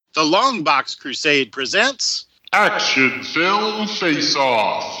The Long Box Crusade presents Action Film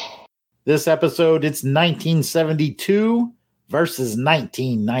Face-Off. This episode, it's 1972 versus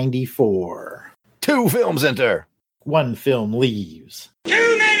 1994. 2 films enter. 1 film leaves. 2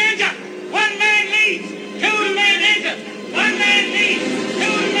 men enter, 1 man leaves. 2 men enter, 1 man leaves. 2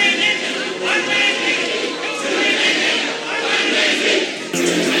 men enter, 1 man leaves. 2 men enter,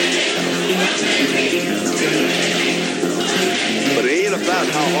 1 man leaves. But it ain't about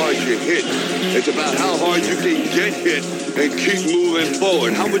how hard you hit. It's about how hard you can get hit and keep moving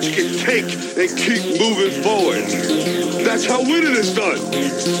forward. How much you can take and keep moving forward. That's how winning is done.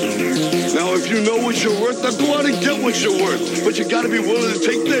 Now, if you know what you're worth, then go out and get what you're worth. But you got to be willing to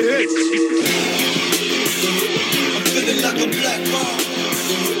take the hits. I'm feeling like a black ball.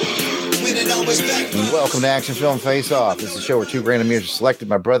 Welcome to Action Film Face-Off. This is a show where 2 random years are selected.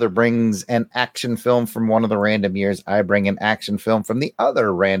 My brother brings an action film from one of the random years. I bring an action film from the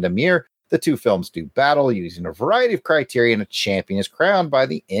other random year. The 2 films do battle using a variety of criteria, and a champion is crowned by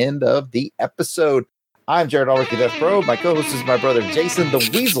the end of the episode. I'm Jared Ulrich, the Death Bro. My co-host is my brother Jason, the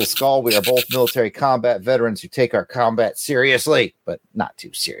Weasel Skull. We are both military combat veterans who take our combat seriously, but not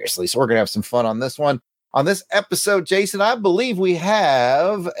too seriously. So we're going to have some fun on this one. On this episode, Jason, I believe we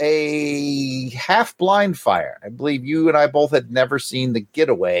have a half-blind fire. I believe you and I both had never seen The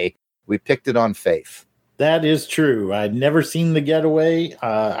Getaway. We picked it on faith. That is true. I'd never seen The Getaway.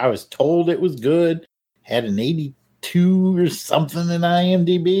 I was told it was good. Had an 82 or something in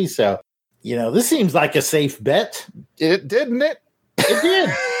IMDb. So, you know, this seems like a safe bet. It didn't it? It did.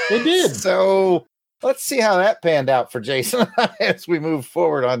 It did. So let's see how that panned out for Jason as we move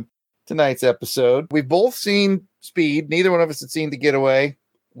forward on tonight's episode. We've both seen Speed. Neither one of us had seen The Getaway.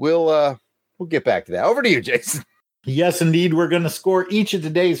 We'll get back to that. Over to you, Jason. Yes, indeed. We're going to score each of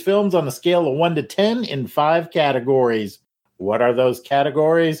today's films on a scale of 1 to 10 in 5 categories. What are those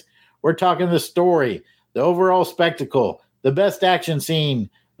categories? We're talking the story, the overall spectacle, the best action scene,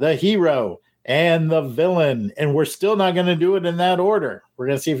 the hero, and the villain. And we're still not going to do it in that order. We're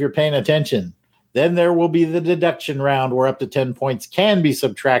going to see if you're paying attention. Then there will be the deduction round where up to 10 points can be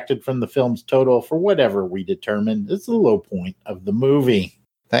subtracted from the film's total for whatever we determine is the low point of the movie.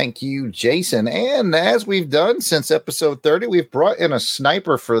 Thank you, Jason. And as we've done since episode 30, we've brought in a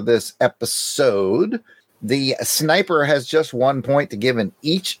sniper for this episode. The sniper has just 1 point to give in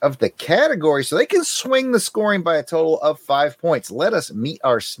each of the categories, so they can swing the scoring by a total of 5 points. Let us meet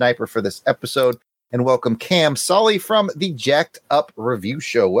our sniper for this episode and welcome Cam Sully from the Jacked Up Review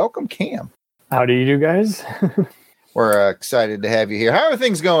Show. Welcome, Cam. How do you do, guys? We're excited to have you here. How are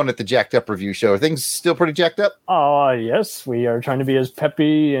things going at the Jacked Up Review Show? Are things still pretty jacked up? Yes. We are trying to be as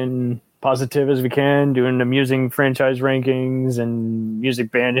peppy and positive as we can, doing amusing franchise rankings and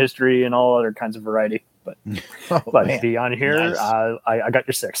music band history and all other kinds of variety. But to be on here, nice. I got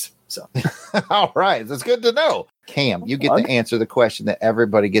your 6. So, all right. That's good to know. Cam, you get to answer the question that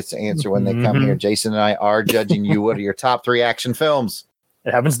everybody gets to answer when they come here. Jason and I are judging you. What are your top 3 action films?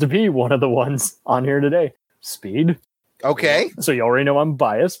 It happens to be one of the ones on here today. Speed. Okay. So you already know I'm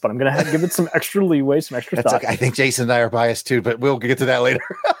biased, but I'm going to give it some extra leeway, some extra thought. Okay. I think Jason and I are biased too, but we'll get to that later.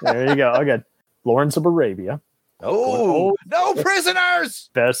 There you go. Okay. Lawrence of Arabia. Oh, no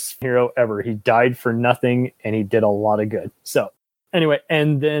prisoners! Best hero ever. He died for nothing, and he did a lot of good. So anyway,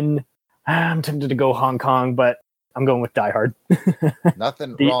 and then I'm tempted to go Hong Kong, but I'm going with Die Hard.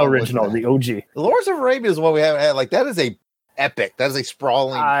 Nothing the wrong original, with that. The OG. Lawrence of Arabia is one we haven't had. Like, that is a epic. That is a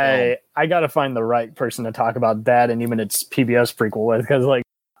sprawling film. I got to find the right person to talk about that and even its PBS prequel with, because like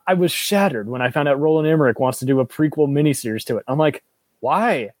I was shattered when I found out Roland Emmerich wants to do a prequel miniseries to it. I'm like,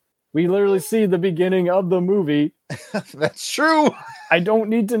 why? We literally see the beginning of the movie. That's true. I don't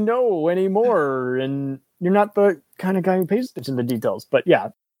need to know anymore. And you're not the kind of guy who pays attention to details. But yeah,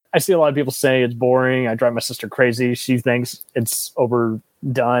 I see a lot of people say it's boring. I drive my sister crazy. She thinks it's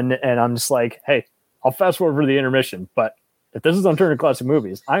overdone. And I'm just like, hey, I'll fast forward for the intermission, but if this is on Turner Classic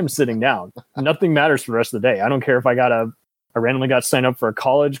Movies, I'm sitting down. Nothing matters for the rest of the day. I don't care if I randomly got signed up for a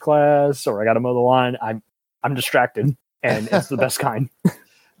college class or I got to mow the lawn. I'm distracted, and it's the best kind.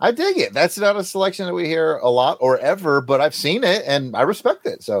 I dig it. That's not a selection that we hear a lot or ever, but I've seen it and I respect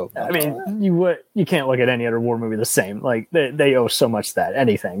it. So I mean, you can't look at any other war movie the same. Like they owe so much to that.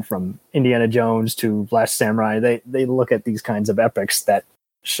 Anything from Indiana Jones to Last Samurai, they look at these kinds of epics that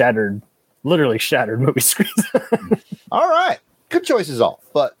literally shattered movie screens. All right. Good choices all.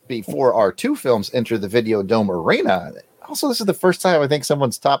 But before our 2 films enter the Video Dome Arena, also, this is the first time I think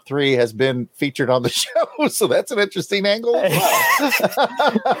someone's top 3 has been featured on the show. So that's an interesting angle as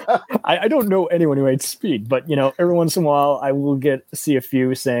well. I don't know anyone who hates Speed, but every once in a while I will see a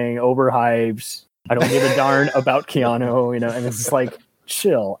few saying overhyped. I don't give a darn about Keanu, and it's just like,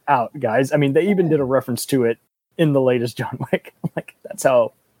 chill out, guys. I mean, they even did a reference to it in the latest John Wick. Like, that's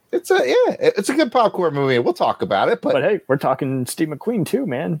how. It's a good popcorn movie. We'll talk about it. But hey, we're talking Steve McQueen too,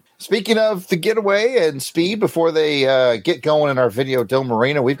 man. Speaking of The Getaway and Speed, before they get going in our Video Dome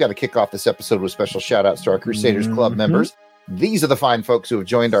Arena, we've got to kick off this episode with special shout outs to our Crusaders Club members. These are the fine folks who have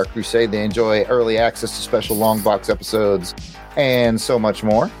joined our crusade. They enjoy early access to special long box episodes and so much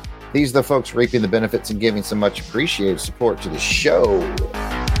more. These are the folks reaping the benefits and giving some much appreciated support to the show.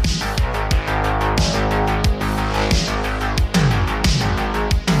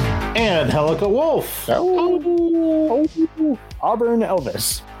 And Helica Wolf. Oh, Auburn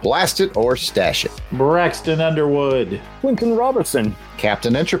Elvis. Blast it or stash it. Braxton Underwood. Lincoln Robertson.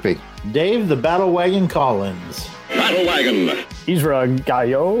 Captain Entropy. Dave the Battle Wagon Collins. Battle Wagon. Isra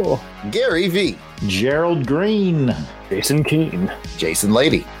Gallo. Gary V. Gerald Green. Jason Keane. Jason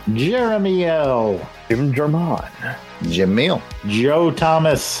Lady. Jeremy L. Jim German. Jim Meal. Joe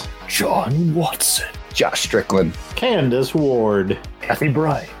Thomas. John Watson. Josh Strickland. Candace Ward. Kathy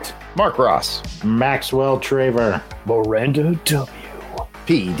Bright. Mark Ross. Maxwell Traver. Miranda W.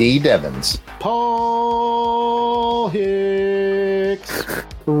 P.D. Devons. Paul Hicks.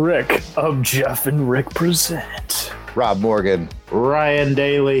 Rick of Jeff and Rick Present. Rob Morgan. Ryan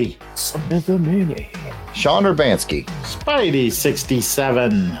Daly. Samantha Maney. Sean Urbanski. Spidey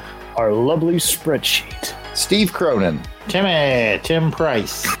 67. Our lovely spreadsheet. Steve Cronin. Tim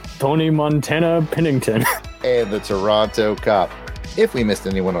Price. Tony Montana Pennington. And the Toronto Cop. If we missed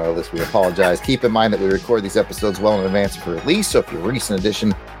anyone on our list, we apologize. Keep in mind that we record these episodes well in advance for release, so if you're a recent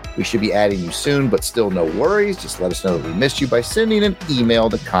addition, we should be adding you soon, but still no worries. Just let us know that we missed you by sending an email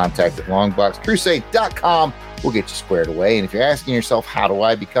to contact@longboxcrusade.com. We'll get you squared away. And if you're asking yourself, how do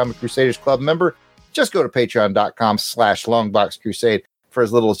I become a Crusaders Club member? Just go to patreon.com/longboxcrusade. For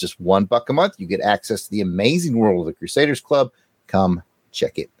as little as just $1 a month, you get access to the amazing world of the Crusaders Club. Come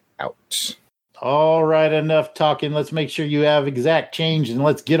check it out. All right, enough talking. Let's make sure you have exact change and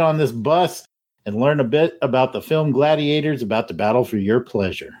let's get on this bus and learn a bit about the film Gladiators, about to battle for your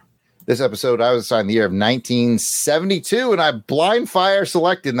pleasure. This episode, I was assigned the year of 1972, and I blind fire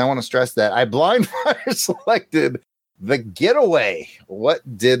selected, and I want to stress that, I blind fire selected The Getaway.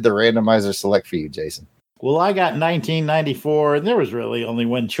 What did the randomizer select for you, Jason? Well, I got 1994, and there was really only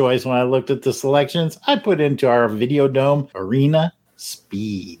one choice when I looked at the selections. I put into our Video Dome Arena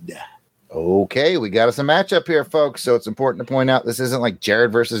Speed. Okay, we got us a matchup here, folks. So it's important to point out this isn't like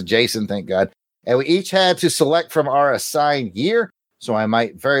Jared versus Jason, thank God. And we each had to select from our assigned year. So I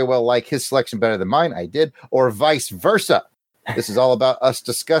might very well like his selection better than mine. I did, or vice versa. This is all about us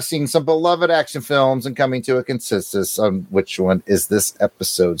discussing some beloved action films and coming to a consensus on which one is this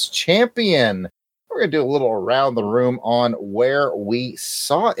episode's champion. We're going to do a little around the room on where we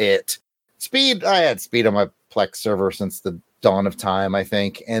saw it. Speed, I had Speed on my Plex server since the dawn of time, I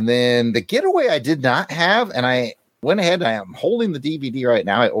think. And then The Getaway I did not have, and I went ahead, I am holding the DVD right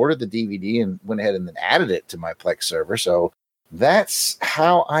now. I ordered the DVD and went ahead and then added it to my Plex server. So that's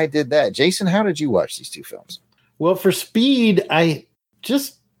how I did that. Jason, how did you watch these two films? Well, for Speed, I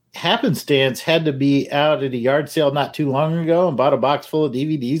just happenstance had to be out at a yard sale not too long ago and bought a box full of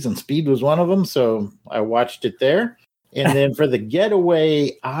DVDs, and Speed was one of them. So I watched it there. And then for The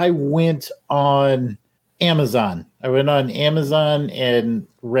Getaway, I went on Amazon. I went on Amazon and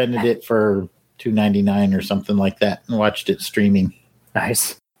rented it for $2.99 or something like that and watched it streaming.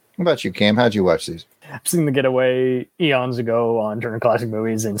 Nice. What about you, Cam? How'd you watch these? I've seen The Getaway eons ago on Turner Classic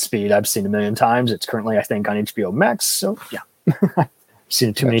Movies, and Speed I've seen a million times. It's currently, I think, on HBO Max. So, yeah. I've seen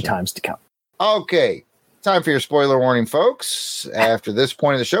it too many times to count. Okay. Time for your spoiler warning, folks. After this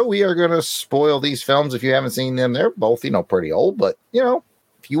point of the show, we are going to spoil these films. If you haven't seen them, they're both, pretty old. But,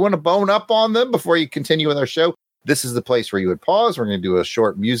 if you want to bone up on them before you continue with our show, this is the place where you would pause. We're going to do a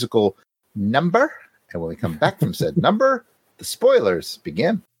short musical number. And when we come back from said number, the spoilers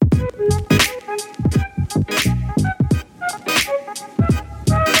begin.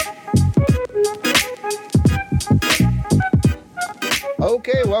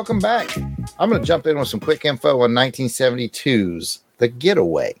 Okay, welcome back. I'm going to jump in with some quick info on 1972's The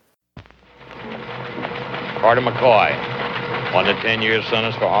Getaway. Carter McCoy, 1 to 10 years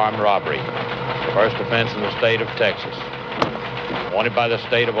sentence for armed robbery. First offense in the state of Texas. Wanted by the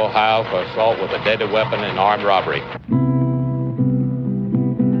state of Ohio for assault with a deadly weapon and armed robbery.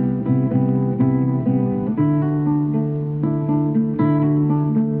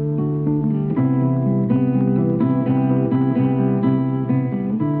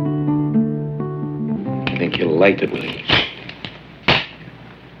 I think you liked it, Willie. I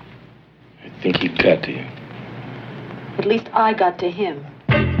think he got to you. At least I got to him.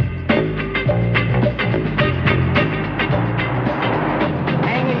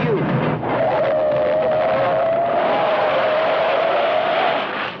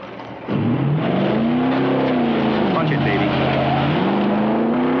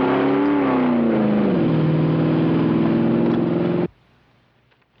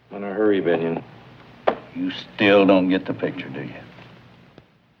 agree, Binion. You still don't get the picture, do you?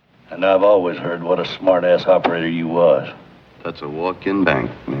 And I've always heard what a smart-ass operator you was. That's a walk-in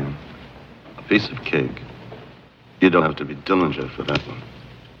bank, man. A piece of cake. You don't have to be Dillinger for that one.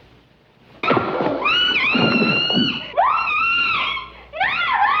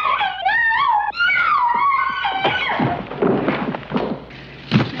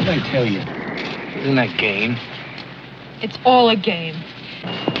 What did I tell you? Isn't that game? It's all a game.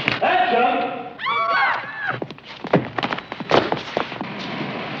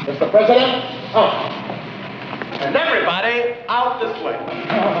 Mr. President, and everybody out this way.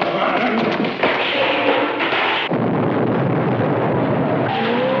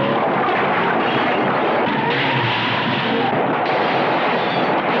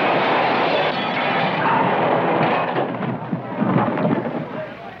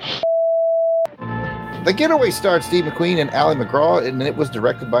 The Getaway starred Steve McQueen and Ally McGraw, and it was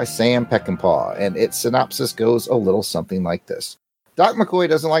directed by Sam Peckinpah, and its synopsis goes a little something like this. Doc McCoy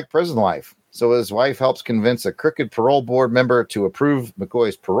doesn't like prison life, so his wife helps convince a crooked parole board member to approve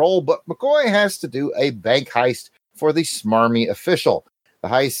McCoy's parole, but McCoy has to do a bank heist for the smarmy official. The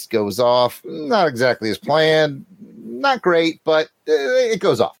heist goes off, not exactly as planned, not great, but it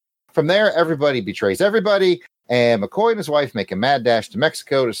goes off. From there, everybody betrays everybody, and McCoy and his wife make a mad dash to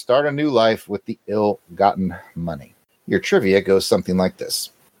Mexico to start a new life with the ill-gotten money. Your trivia goes something like this.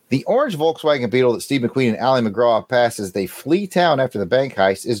 The orange Volkswagen Beetle that Steve McQueen and Ally McGraw pass as they flee town after the bank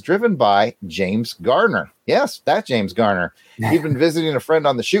heist is driven by James Garner. Yes, that James Garner. He'd been visiting a friend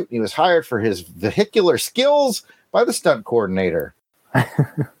on the shoot, and he was hired for his vehicular skills by the stunt coordinator.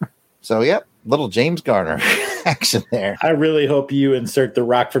 So, yep, little James Garner action there. I really hope you insert the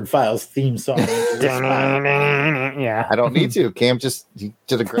Rockford Files theme song. Yeah. I don't need to. Cam he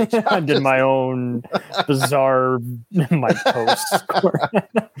did a great job. I did my own bizarre Mike Post score.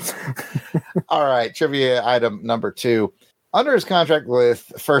 All right, trivia item number 2. Under his contract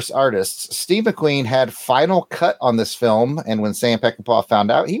with First Artists, Steve McQueen had final cut on this film, and when Sam Peckinpah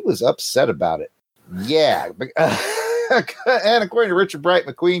found out, he was upset about it. Yeah. And according to Richard Bright,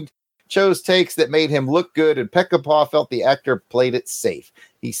 McQueen chose takes that made him look good, and Peckinpah felt the actor played it safe.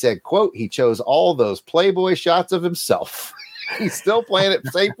 He said, quote, he chose all those Playboy shots of himself. He's still playing it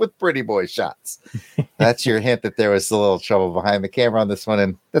safe with pretty boy shots. That's your hint that there was a little trouble behind the camera on this one,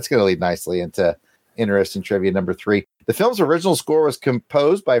 and that's going to lead nicely into interesting trivia number 3. The film's original score was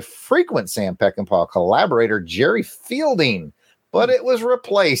composed by frequent Sam Peckinpah collaborator Jerry Fielding, but it was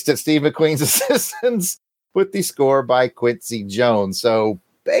replaced at Steve McQueen's assistance with the score by Quincy Jones. So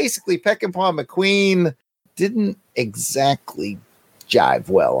basically, Peckinpah and McQueen didn't exactly jive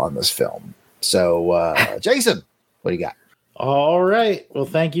well on this film. So, Jason, what do you got? All right. Well,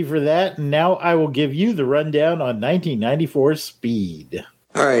 thank you for that. Now I will give you the rundown on 1994 Speed.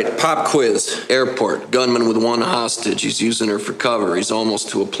 All right, pop quiz. Airport. Gunman with one hostage. He's using her for cover. He's almost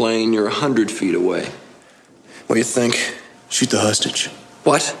to a plane. You're 100 feet away. What do you think? Shoot the hostage.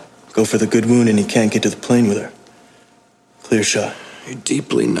 What? Go for the good wound and he can't get to the plane with her. Clear shot. You're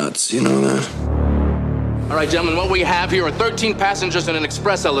deeply nuts, you know that? All right, gentlemen, what we have here are 13 passengers in an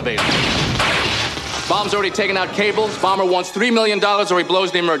express elevator. Bomb's already taken out cables. Bomber wants $3 million or he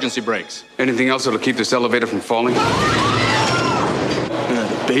blows the emergency brakes. Anything else that'll keep this elevator from falling? The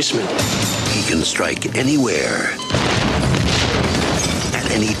basement. He can strike anywhere, at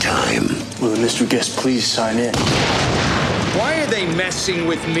any time. Will the mystery guest please sign in? Why are they messing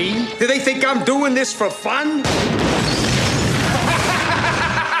with me? Do they think I'm doing this for fun?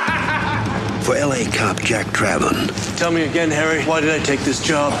 For L.A. cop Jack Traven. Tell me again, Harry, why did I take this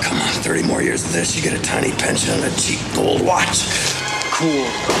job? Come on, 30 more years of this, you get a tiny pension and a cheap gold watch. Cool.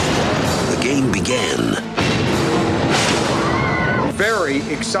 The game began. Very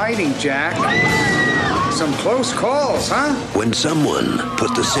exciting, Jack. Some close calls, huh? When someone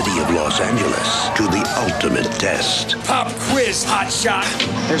put the city of Los Angeles to the ultimate test. Pop quiz, hotshot.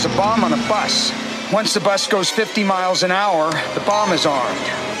 There's a bomb on a bus. Once the bus goes 50 miles an hour, the bomb is armed.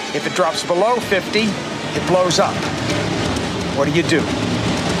 If it drops below 50, it blows up. What do you do?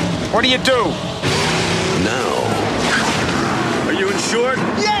 What do you do? Now. Are you insured?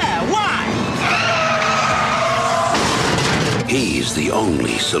 Yeah, why? He's the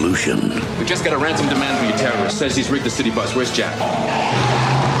only solution. We just got a ransom demand from your terrorist. Says he's rigged the city bus. Where's Jack?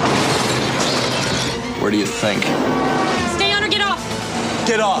 Where do you think? Stay on or get off.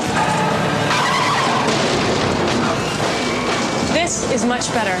 Get off. This is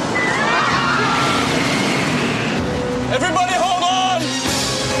much better. Everybody hold on!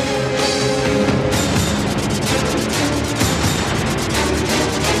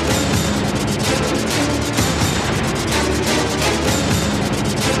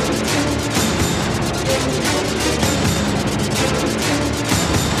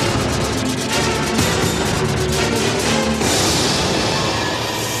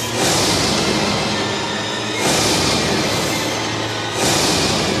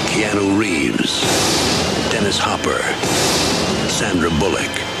 Keanu Reeves, Dennis Hopper, Sandra Bullock.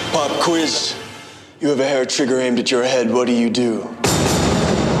 Pop quiz. You have a hair trigger aimed at your head. What do you do?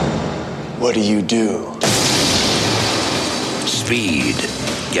 What do you do? Speed.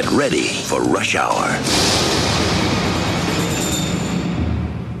 Get ready for rush hour.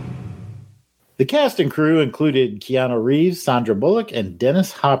 The cast and crew included Keanu Reeves, Sandra Bullock, and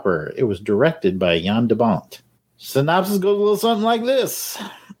Dennis Hopper. It was directed by Jan de Bont. Synopsis goes a little something like this.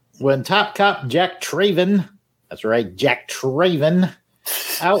 When top cop Jack Traven, that's right, Jack Traven,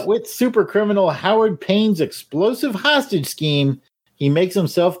 outwits super criminal Howard Payne's explosive hostage scheme, he makes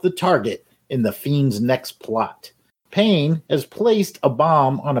himself the target in the Fiend's next plot. Payne has placed a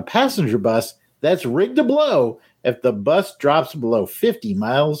bomb on a passenger bus that's rigged to blow if the bus drops below 50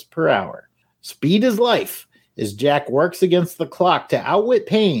 miles per hour. Speed is life as Jack works against the clock to outwit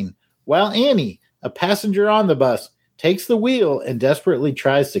Payne, while Annie, a passenger on the bus, takes the wheel and desperately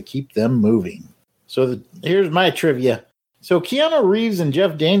tries to keep them moving. So here's my trivia. So Keanu Reeves and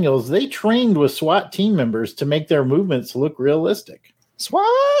Jeff Daniels, they trained with SWAT team members to make their movements look realistic.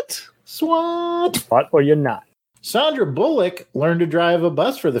 SWAT? SWAT or you're not. Sandra Bullock learned to drive a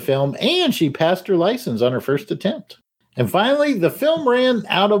bus for the film, and she passed her license on her first attempt. And finally, the film ran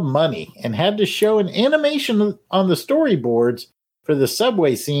out of money and had to show an animation on the storyboards for the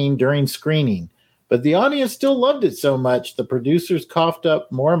subway scene during screening. But the audience still loved it so much, the producers coughed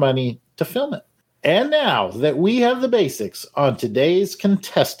up more money to film it. And now that we have the basics on today's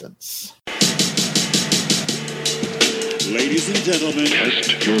contestants. Ladies and gentlemen,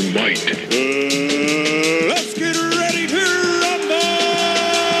 test your might. Let's get ready to rumble!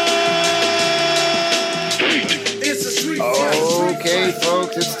 It's a sweet Okay,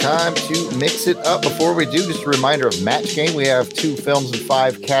 folks, it's time to mix it up. Before we do, just a reminder of Match Game. We have 2 films in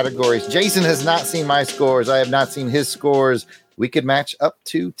 5 categories. Jason has not seen my scores. I have not seen his scores. We could match up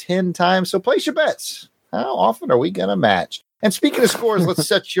to 10 times, so place your bets. How often are we going to match? And speaking of scores, let's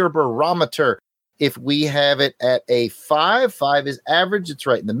set your barometer. If we have it at a 5, 5 is average. It's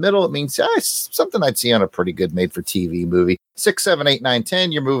right in the middle. It means something I'd see on a pretty good made-for-TV movie. 6, 7, 8, 9,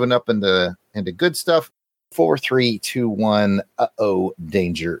 10. You're moving up into good stuff. 4, 3, 2, 1. Uh-oh,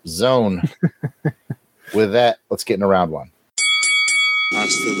 danger zone. With that, let's get into round 1.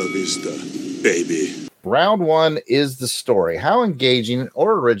 Hasta la vista, baby. Round 1 is the story. How engaging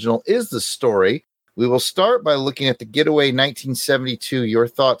or original is the story? We will start by looking at the Getaway 1972. Your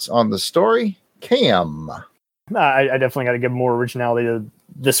thoughts on the story? Cam. I definitely got to give more originality to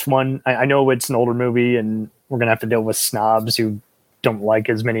this one. I know it's an older movie, and we're going to have to deal with snobs who don't like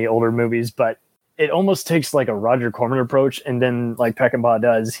as many older movies, but it almost takes like a Roger Corman approach, and then like Peckinpah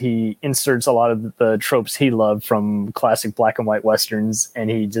does, he inserts a lot of the tropes he loved from classic black and white westerns, and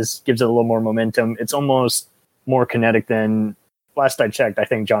he just gives it a little more momentum. It's almost more kinetic than, last I checked, I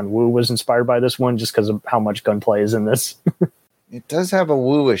think John Woo was inspired by this one just because of how much gunplay is in this. It does have a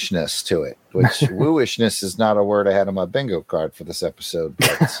wooishness to it, which wooishness is not a word I had on my bingo card for this episode,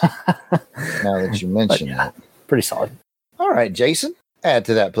 but now that you mention it. Pretty solid. All right, Jason, add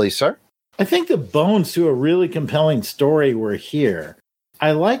to that, please, sir. I think the bones to a really compelling story were here.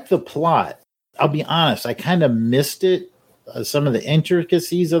 I like the plot. I'll be honest, I kind of missed it. Some of the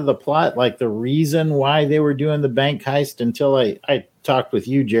intricacies of the plot, like the reason why they were doing the bank heist, until I talked with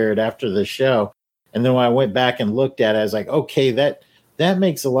you, Jared, after the show. And then when I went back and looked at it, I was like, okay, that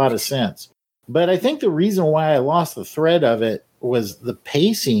makes a lot of sense. But I think the reason why I lost the thread of it was the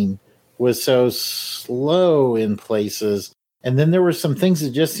pacing was so slow in places. And then there were some things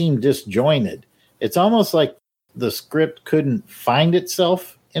that just seemed disjointed. It's almost like the script couldn't find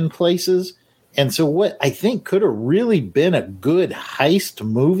itself in places. And so what I think could have really been a good heist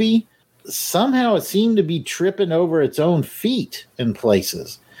movie, somehow it seemed to be tripping over its own feet in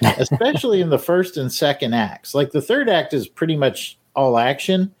places. Especially in the first and second acts. Like the third act is pretty much all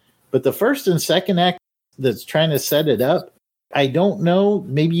action, but the first and second act that's trying to set it up, I don't know.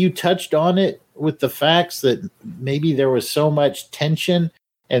 Maybe you touched on it with the facts that maybe there was so much tension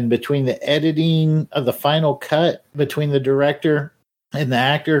and between the editing of the final cut between the director and the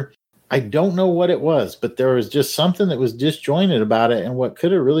actor. I don't know what it was, but there was just something that was disjointed about it. And what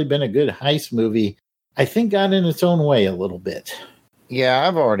could have really been a good heist movie, I think got in its own way a little bit. Yeah,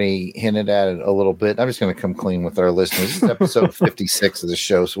 I've already hinted at it a little bit. I'm just going to come clean with our listeners. This is episode 56 of the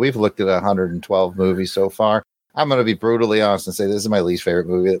show, so we've looked at 112 movies so far. I'm going to be brutally honest and say this is my least favorite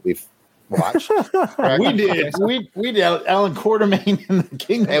movie that we've watched. We did. We did Alan Quartermain in the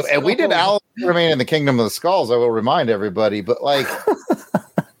Kingdom of Skulls. And we did Alan Quartermain in the Kingdom of the Skulls, I will remind everybody. But, like,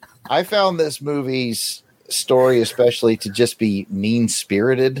 I found this movie's story especially to just be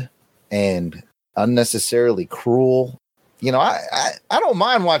mean-spirited and unnecessarily cruel you know, I don't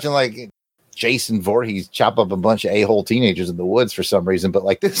mind watching like Jason Voorhees chop up a bunch of a-hole teenagers in the woods for some reason, but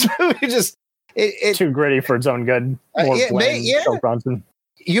like this movie just it too gritty for its own good. More Charles Bronson.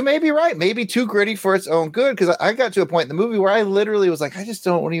 You may be right. Maybe too gritty for its own good. Because I got to a point in the movie where I literally was like, I just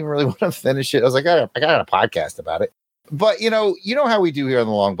don't even really want to finish it. I was like, I got a podcast about it. But you know how we do here on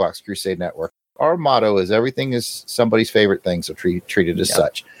the Long Box Crusade Network. Our motto is everything is somebody's favorite thing, so treat it as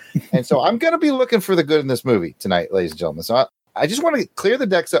such. And so I'm going to be looking for the good in this movie tonight, ladies and gentlemen. So I just want to clear the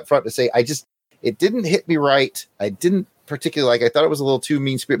decks up front to say it didn't hit me right. I didn't particularly like. I thought it was a little too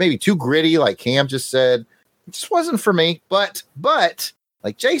mean-spirited, maybe too gritty, like Cam just said. It just wasn't for me. But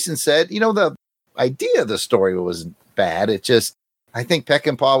like Jason said, you know, the idea of the story wasn't bad. It just, I think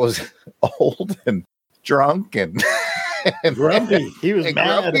Peckinpah was old and drunk and grumpy. He was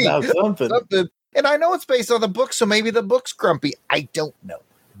mad grumpy about something. And I know it's based on the book, so maybe the book's grumpy. I don't know.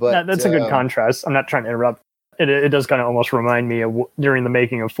 But that's a good contrast. I'm not trying to interrupt. It does kind of almost remind me of during the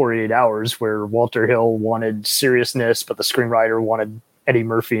making of 48 Hours, where Walter Hill wanted seriousness, but the screenwriter wanted Eddie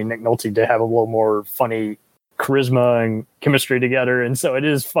Murphy and Nick Nolte to have a little more funny charisma and chemistry together. And so it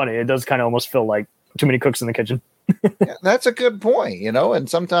is funny. It does kind of almost feel like too many cooks in the kitchen. Yeah, that's a good point, you know. And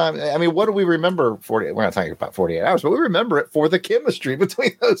sometimes, I mean, what do we remember? We're not talking about 48 Hours, but we remember it for the chemistry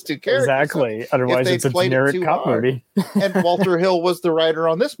between those two characters. Exactly. So otherwise, it's a generic cop movie. And Walter Hill was the writer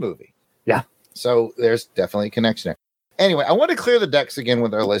on this movie. Yeah. So there's definitely a connection there. Anyway, I want to clear the decks again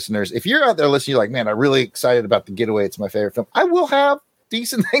with our listeners. If you're out there listening, you're like, man, I'm really excited about The Getaway. It's my favorite film. I will have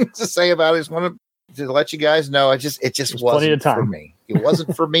decent things to say about it. I just want to let you guys know. It just wasn't for me. It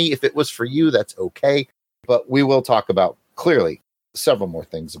wasn't for me. If it was for you, that's okay. But we will talk about clearly several more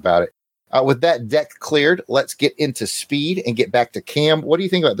things about it. With that deck cleared, let's get into Speed and get back to Cam. What do you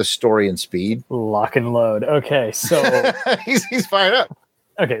think about the story in Speed? Lock and load. Okay, so he's fired up.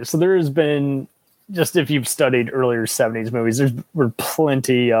 Okay, so there has been, just if you've studied earlier 70s movies, there were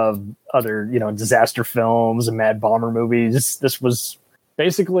plenty of other, disaster films and Mad Bomber movies. This was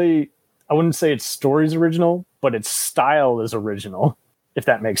basically, I wouldn't say its story's original, but its style is original, if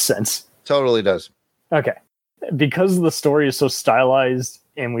that makes sense. Totally does. Okay. Because the story is so stylized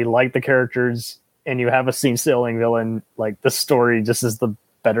and we like the characters and you have a scene-stealing villain, like the story just is the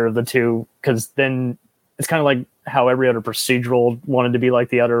better of the two, because then it's kind of like how every other procedural wanted to be like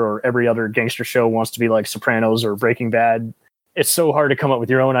the other, or every other gangster show wants to be like Sopranos or Breaking Bad. It's so hard to come up with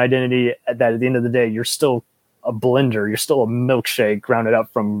your own identity that at the end of the day, you're still a blender. You're still a milkshake grounded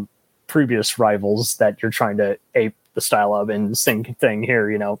up from previous rivals that you're trying to ape the style of. And same thing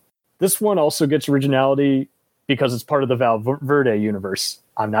here, This one also gets originality because it's part of the Valverde universe.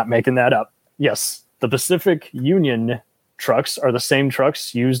 I'm not making that up. Yes, the Pacific Union trucks are the same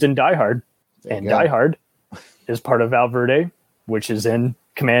trucks used in Die Hard. And Die Hard is part of Valverde, which is in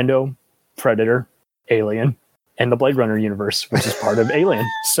Commando, Predator, Alien, and the Blade Runner universe, which is part of Alien.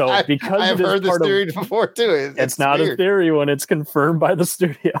 So because I've heard this theory before too. It's not weird. A theory when it's confirmed by the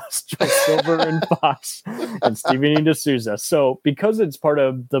studios, Joe Silver and Fox and Steven E. D'Souza. So because it's part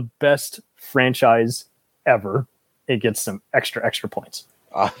of the best franchise ever, it gets some extra points.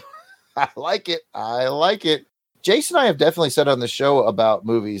 I like it. Jason and I have definitely said on the show about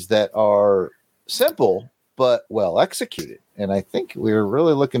movies that are simple but well executed, and I think we're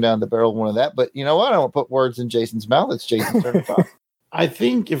really looking down the barrel of one of that. But you know what? I don't put words in Jason's mouth. It's Jason's turn to talk. I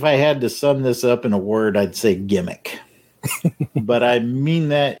think if I had to sum this up in a word, I'd say gimmick. But I mean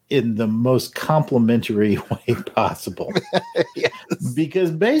that in the most complimentary way possible. Yes.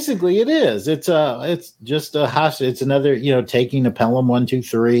 Because basically it is. It's just a hostage. It's another, taking a Pelham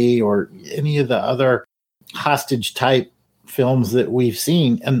 123 or any of the other hostage type films that we've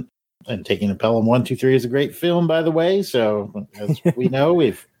seen. And Taking a Pelham 123 is a great film, by the way. So as we know,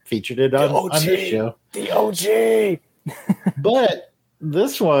 we've featured it on this show. The OG. But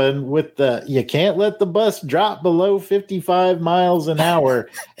this one with you can't let the bus drop below 55 miles an hour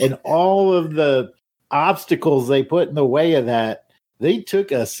and all of the obstacles they put in the way of that, they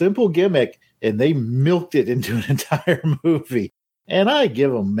took a simple gimmick and they milked it into an entire movie. And I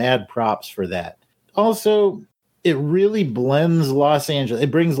give them mad props for that. Also, it really blends Los Angeles. It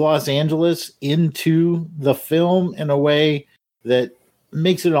brings Los Angeles into the film in a way that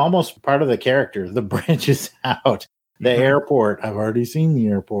makes it almost part of the character. The branches out. The airport. I've already seen the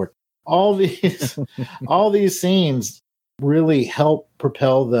airport. All these scenes really help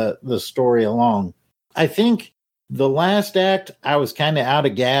propel the story along. I think the last act, I was kind of out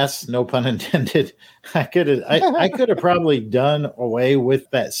of gas, no pun intended. I could have probably done away with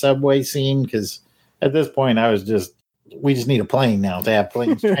that subway scene, because at this point we just need a plane now to have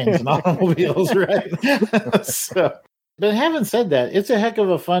planes, trains, and automobiles, right? So, but having said that, it's a heck of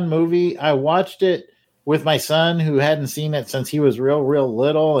a fun movie. I watched it with my son who hadn't seen it since he was real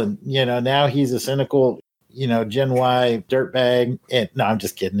little. And, now he's a cynical, Gen Y dirtbag. And no, I'm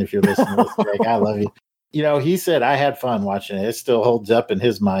just kidding. If you're listening to this, Greg, I love you. He said I had fun watching it. It still holds up in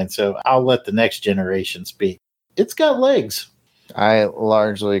his mind. So I'll let the next generation speak. It's got legs. I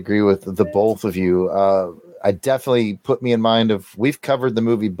largely agree with the both of you. I definitely put me in mind of, we've covered the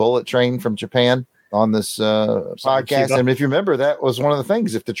movie Bullet Train from Japan on this podcast. And if you remember, that was one of the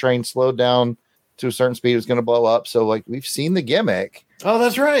things. If the train slowed down to a certain speed, it was going to blow up. So like, we've seen the gimmick. Oh,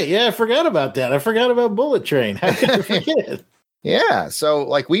 that's right. Yeah, I forgot about that. I forgot about Bullet Train. How could I forget? Yeah. So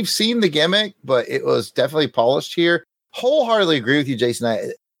like, we've seen the gimmick, but it was definitely polished here. Wholeheartedly agree with you,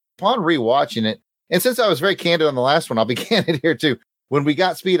 Jason. Upon rewatching it, and since I was very candid on the last one, I'll be candid here too. When we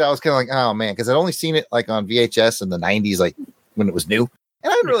got Speed, I was kind of like, oh man, because I'd only seen it like on VHS in the 90s, like when it was new.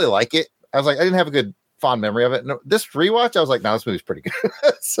 And I didn't really like it. I was like, I didn't have a good fond memory of it. No, this rewatch, I was like, no, this movie's pretty good.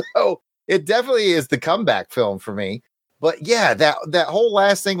 So it definitely is the comeback film for me. But yeah, that whole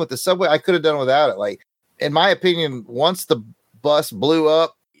last thing with the subway, I could have done without it. Like, in my opinion, once the bus blew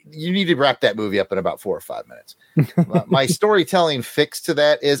up, you need to wrap that movie up in about 4 or 5 minutes. My storytelling fix to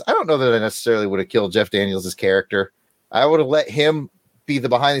that is, I don't know that I necessarily would have killed Jeff Daniels' character. I would have let him be the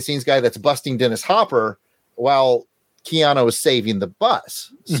behind the scenes guy that's busting Dennis Hopper while Keanu is saving the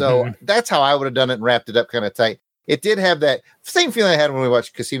bus. So that's how I would have done it and wrapped it up kind of tight. It did have that same feeling I had when we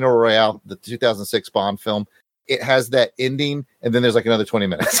watched Casino Royale, the 2006 Bond film. It has that ending, and then there's like another 20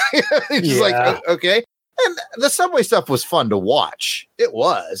 minutes. It's just like, okay. And the subway stuff was fun to watch. It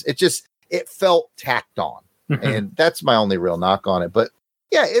was. It felt tacked on. And that's my only real knock on it. But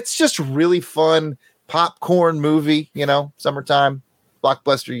yeah, it's just really fun popcorn movie, summertime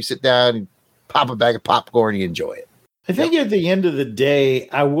blockbuster. You sit down and pop a bag of popcorn, you enjoy it. I think at the end of the day,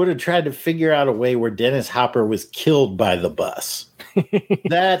 I would have tried to figure out a way where Dennis Hopper was killed by the bus.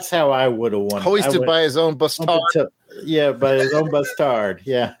 That's how I would have won. Hoisted by his own bustard. Yeah, by his own bustard.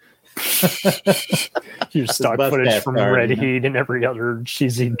 Yeah. Huge stock footage from Red Heat and every other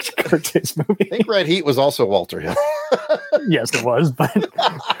cheesy Curtis movie. I think Red Heat was also Walter Hill. Yes, it was, but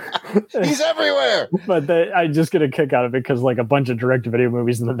he's everywhere. But I just get a kick out of it because like a bunch of direct-to-video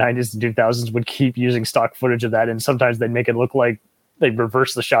movies in the 90s and 2000s would keep using stock footage of that, and sometimes they'd make it look like they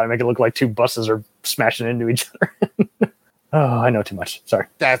reverse the shot and make it look like two buses are smashing into each other. Oh, I know too much. Sorry.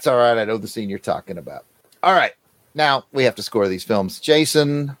 That's all right. I know the scene you're talking about. All right. Now we have to score these films.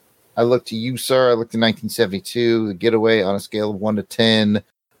 Jason, I look to you, sir. I looked to 1972, The Getaway, on a scale of 1 to 10.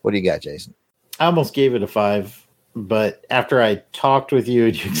 What do you got, Jason? I almost gave it a 5, but after I talked with you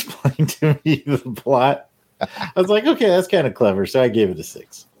and you explained to me the plot, I was like, okay, that's kind of clever. So I gave it a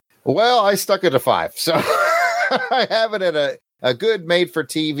 6. Well, I stuck it a 5. So I have it at a good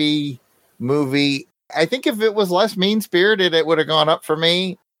made-for-TV movie. I think if it was less mean-spirited, it would have gone up for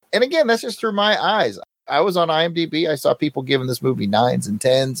me. And again, that's just through my eyes. I was on IMDb. I saw people giving this movie 9s and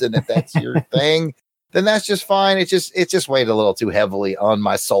 10s. And if that's your thing, then that's just fine. It just weighed a little too heavily on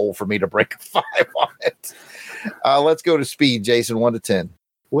my soul for me to break a 5 on it. Let's go to Speed, Jason, 1 to 10.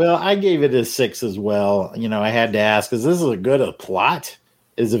 Well, I gave it a 6 as well. I had to ask, is this as good a plot?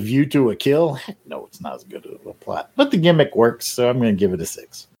 Is A View to a Kill? Heck, no, it's not as good of a plot. But the gimmick works, so I'm going to give it a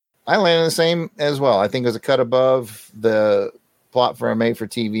 6. I landed the same as well. I think it was a cut above the plot for a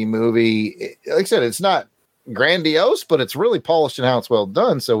made-for-TV movie. Like I said, it's not grandiose, but it's really polished in how it's well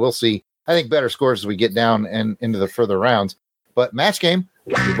done. So we'll see. I think better scores as we get down and into the further rounds. But Match Game,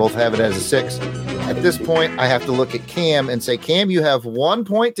 we both have it as a 6. At this point, I have to look at Cam and say, Cam, you have 1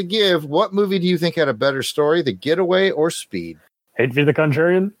 point to give. What movie do you think had a better story, The Getaway or Speed? Hate to be the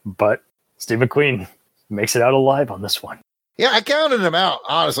contrarian, but Steve McQueen makes it out alive on this one. Yeah, I counted him out.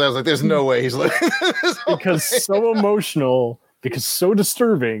 Honestly, I was like, there's no way he's looking because so emotional, because so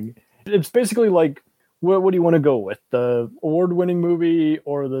disturbing. It's basically like, what do you want to go with? The award-winning movie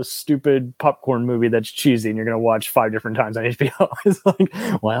or the stupid popcorn movie that's cheesy and you're going to watch 5 different times on HBO? It's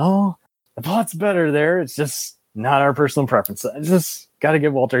like, well, the plot's better there. It's just not our personal preference. I just got to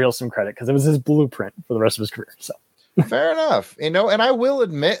give Walter Hill some credit because it was his blueprint for the rest of his career. So fair enough. And I will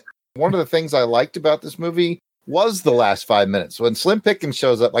admit, one of the things I liked about this movie was the last 5 minutes. When Slim Pickens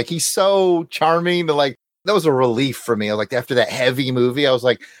shows up, like, he's so charming, and like, that was a relief for me. I was like, after that heavy movie, I was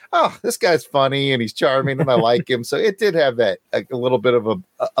like, oh, this guy's funny and he's charming and I like him. So it did have that, a little bit of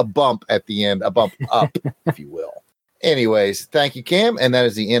a bump at the end, a bump up, if you will. Anyways, thank you, Cam. And that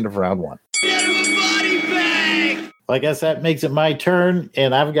is the end of round 1. I guess that makes it my turn,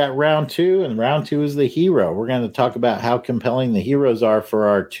 and I've got round 2, and round 2 is the hero. We're going to talk about how compelling the heroes are for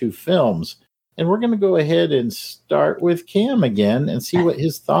our 2 films. And we're going to go ahead and start with Cam again and see what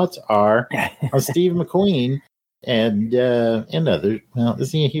his thoughts are on Steve McQueen and others. Well,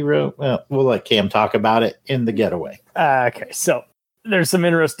 is he a hero? Well, we'll let Cam talk about it in The Getaway. Okay, so there's some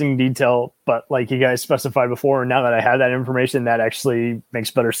interesting detail, but like you guys specified before, now that I have that information, that actually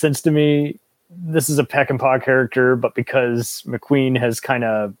makes better sense to me. This is a Peckinpah character, but because McQueen has kind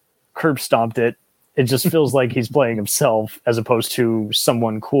of curb stomped it, it just feels like he's playing himself as opposed to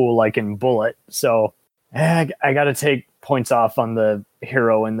someone cool like in Bullet. So I got to take points off on the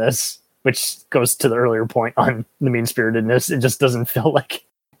hero in this, which goes to the earlier point on the mean-spiritedness. It just doesn't feel like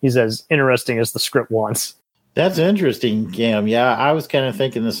he's as interesting as the script wants. That's interesting, Cam. Yeah, I was kind of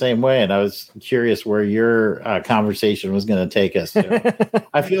thinking the same way, and I was curious where your conversation was going to take us. So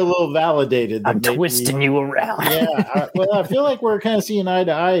I feel a little validated. I'm twisting you around. Yeah, I feel like we're kind of seeing eye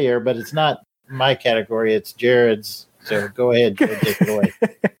to eye here, but it's not my category; it's Jared's. So go ahead, Jared, take it away.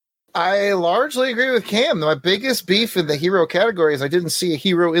 I largely agree with Cam. My biggest beef in the hero category is I didn't see a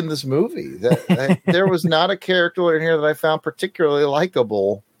hero in this movie. There was not a character in here that I found particularly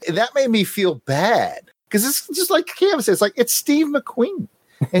likable. That made me feel bad. Because it's just like Cam says, it's Steve McQueen,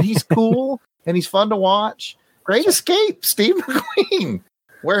 and he's cool and he's fun to watch. Great Escape, Steve McQueen,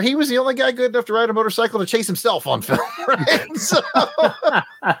 where he was the only guy good enough to ride a motorcycle to chase himself on film. Right? So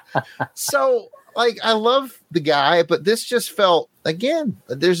I love the guy, but this just felt, again,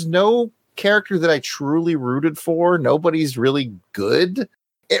 there's no character that I truly rooted for. Nobody's really good.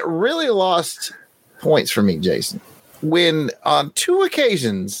 It really lost points for me, Jason, when on 2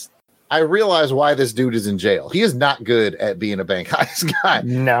 occasions I realize why this dude is in jail. He is not good at being a bank heist guy.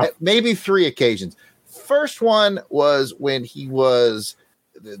 No. Maybe 3 occasions. First one was when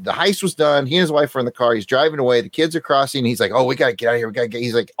the heist was done. He and his wife are in the car. He's driving away. The kids are crossing. He's like, oh, we got to get out of here.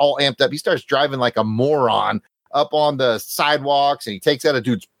 He's like all amped up. He starts driving like a moron up on the sidewalks, and he takes out a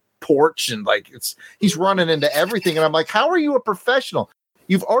dude's porch, and he's running into everything. And I'm like, how are you a professional?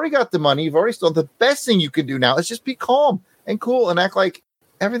 You've already got the money. You've already stolen. The best thing you can do now is just be calm and cool and act like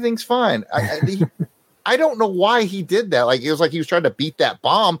everything's fine. I don't know why he did that. It was like he was trying to beat that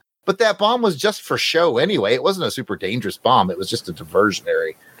bomb, but that bomb was just for show anyway. It wasn't a super dangerous bomb. It was just a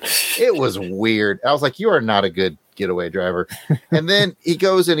diversionary. It was weird. I was like, you are not a good getaway driver. And then he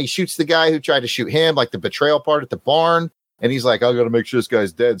goes and he shoots the guy who tried to shoot him, like the betrayal part at the barn. And he's like, I got to make sure this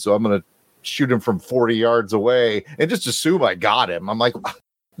guy's dead, so I'm going to shoot him from 40 yards away and just assume I got him. I'm like,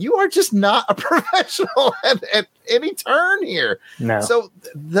 you are just not a professional at any turn here. No. So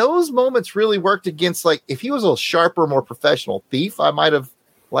those moments really worked against, if he was a sharper, more professional thief, I might have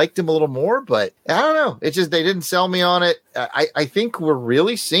liked him a little more, but I don't know. It's just, they didn't sell me on it. I think we're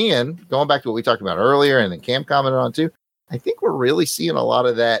really seeing, going back to what we talked about earlier and then Cam commented on too, I think we're really seeing a lot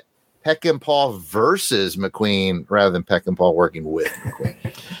of that Peckinpah versus McQueen rather than Peckinpah working with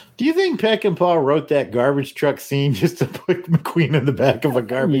McQueen. Do you think Peckinpah wrote that garbage truck scene just to put McQueen in the back of a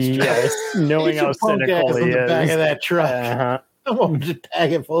garbage truck? Yes, knowing how cynical he in the is. back of that truck. Uh-huh. I won't just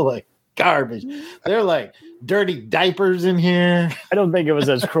pack it full of garbage. They're like dirty diapers in here. I don't think it was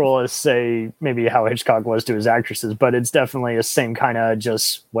as cruel as, say, maybe how Hitchcock was to his actresses, but it's definitely the same kind of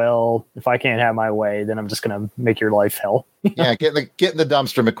just, well, if I can't have my way, then I'm just going to make your life hell. Yeah, get in the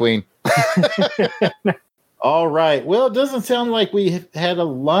dumpster, McQueen. All right. Well, it doesn't sound like we had a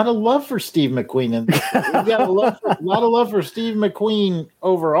lot of love for Steve McQueen. And we've got a lot of love for Steve McQueen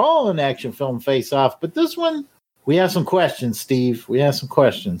overall in Action Film Face Off. But this one, we have some questions, Steve. We have some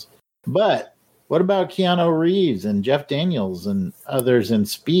questions. But what about Keanu Reeves and Jeff Daniels and others in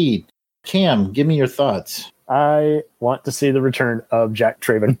Speed? Cam, give me your thoughts. I want to see the return of Jack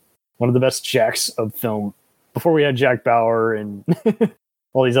Traven, one of the best Jacks of film. Before we had Jack Bauer and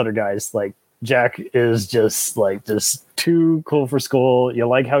all these other guys, Jack is just too cool for school. You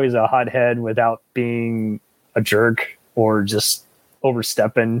like how he's a hothead without being a jerk or just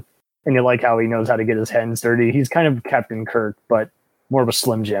overstepping. And you like how he knows how to get his hands dirty. He's kind of Captain Kirk, but more of a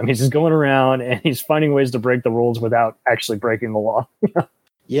Slim Jim. He's just going around and he's finding ways to break the rules without actually breaking the law.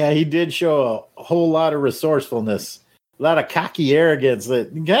 Yeah, he did show a whole lot of resourcefulness, a lot of cocky arrogance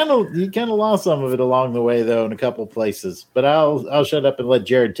that he kind of lost some of it along the way, though, in a couple places. But I'll shut up and let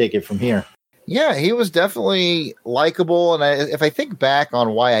Jared take it from here. Yeah, he was definitely likable. And if I think back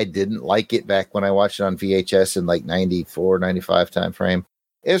on why I didn't like it back when I watched it on VHS in 94, 95 time frame,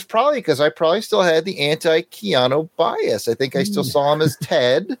 it was probably because I probably still had the anti-Keanu bias. I think I still saw him as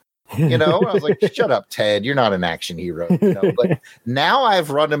Ted, I was like, shut up, Ted. You're not an action hero. But now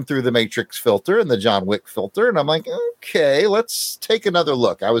I've run him through the Matrix filter and the John Wick filter. And I'm like, okay, let's take another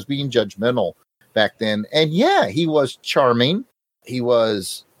look. I was being judgmental back then. And yeah, he was charming. He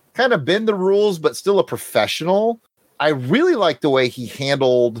was kind of bend the rules, but still a professional. I really liked the way he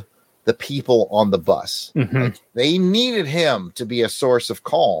handled the people on the bus. Mm-hmm. They needed him to be a source of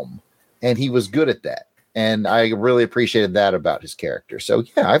calm, and he was good at that. And I really appreciated that about his character. So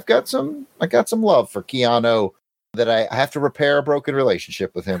yeah, I got some love for Keanu, that I have to repair a broken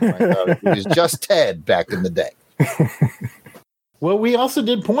relationship with him. I thought he was just Ted back in the day. Well, we also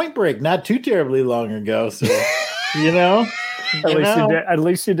did Point Break not too terribly long ago. So, you know, At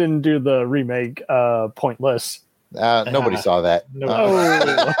least you didn't do the remake Pointless. Nobody saw that.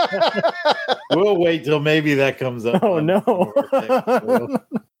 No. We'll wait till maybe that comes up. Oh, no.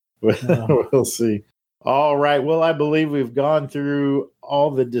 We'll see. All right. Well, I believe we've gone through all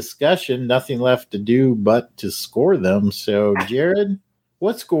the discussion. Nothing left to do but to score them. So, Jared,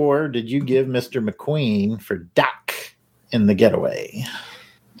 what score did you give Mr. McQueen for Doc in The Getaway?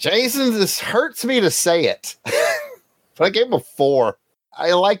 Jason, this hurts me to say it, but I gave him a 4.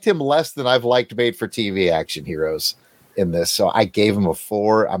 I liked him less than I've liked made-for-TV action heroes in this, so I gave him a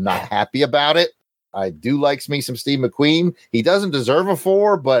 4. I'm not happy about it. I do like me some Steve McQueen. He doesn't deserve a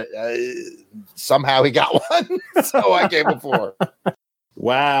 4, but somehow he got one, so I gave him a 4.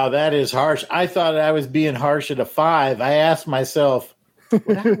 Wow, that is harsh. I thought I was being harsh at a 5. I asked myself,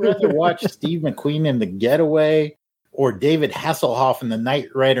 would I rather watch Steve McQueen in The Getaway or David Hasselhoff in the Knight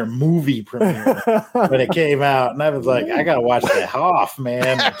Rider movie premiere when it came out? And I was like, I gotta watch that Hoff,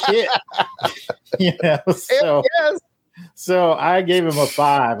 man. The kid. So I gave him a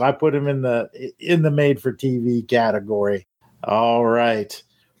 5. I put him in the made for TV category. All right.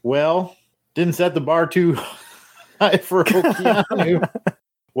 Well, didn't set the bar too high for Keanu.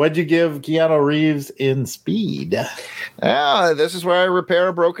 What'd you give Keanu Reeves in Speed? This is where I repair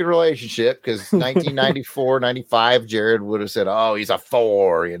a broken relationship, because 1994, 95, Jared would have said, oh, he's a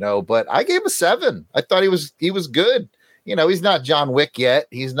 4, but I gave him a 7. I thought he was good. He's not John Wick yet.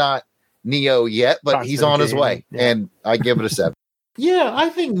 He's not Neo yet, but he's on his way. Yeah. And I give it a 7. Yeah, I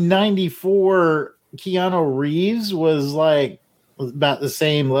think 94 Keanu Reeves was about the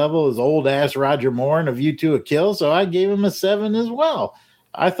same level as old ass Roger Moore in A View to a Kill. So I gave him a 7 as well.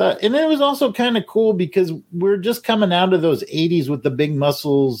 I thought, and it was also kind of cool because we're just coming out of those 80s with the big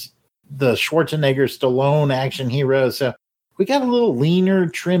muscles, the Schwarzenegger, Stallone action heroes. So we got a little leaner,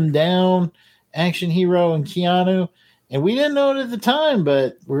 trimmed down action hero in Keanu. And we didn't know it at the time,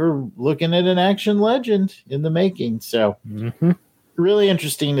 but we're looking at an action legend in the making. So really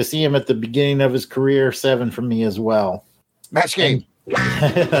interesting to see him at the beginning of his career. 7 from me as well. Match game.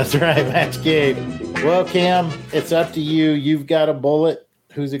 That's right, match game. Well, Cam, it's up to you. You've got a bullet.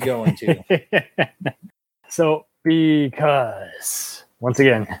 Who's it going to? So, because, once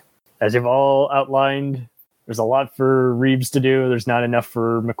again, as you've all outlined, there's a lot for Reeves to do. There's not enough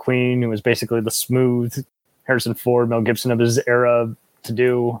for McQueen, who was basically the smooth Harrison Ford, Mel Gibson of his era, to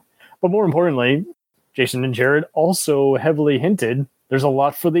do. But more importantly, Jason and Jared also heavily hinted there's a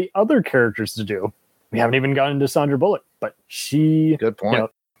lot for the other characters to do. We haven't even gotten to Sandra Bullock, but good point.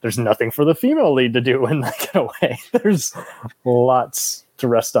 There's nothing for the female lead to do in The Getaway. There's lots to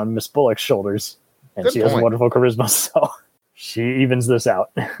rest on Miss Bullock's shoulders, and she has wonderful charisma, so she evens this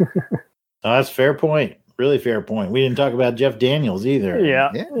out. That's a fair point. Really fair point. We didn't talk about Jeff Daniels either.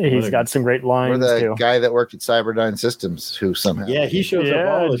 Yeah. He's got some great lines. Or the too. Guy that worked at Cyberdyne Systems, who somehow. Yeah, he shows up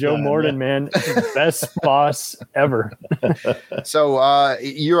all the Joe time. Morden, man. Best boss ever. So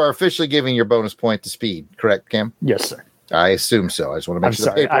you are officially giving your bonus point to Speed, correct, Cam? Yes, sir. I assume so. I just want to make sure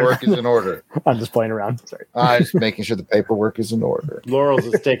the paperwork is in order. I'm just playing around. Sorry. I'm just making sure the paperwork is in order. Laurel's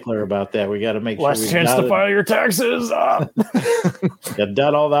a stickler about that. We got to make sure. Last chance to file your taxes. Got to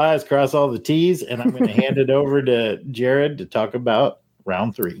dot all the I's, cross all the T's, and I'm going to hand it over to Jared to talk about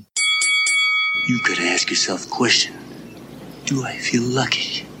round 3. You got to ask yourself the question: do I feel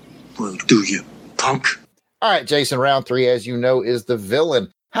lucky? Well, do you, punk? All right, Jason. Round 3, as you know, is the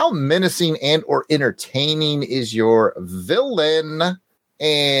villain. How menacing and or entertaining is your villain?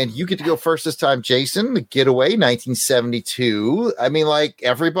 And you get to go first this time, Jason. The Getaway, 1972. I mean, like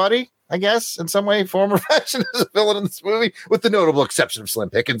everybody, I guess, in some way, form, or fashion is a villain in this movie, with the notable exception of Slim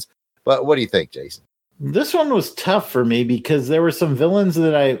Pickens. But what do you think, Jason? This one was tough for me because there were some villains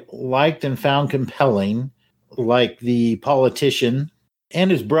that I liked and found compelling, like the politician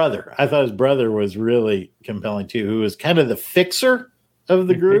and his brother. I thought his brother was really compelling too, who was kind of the fixer of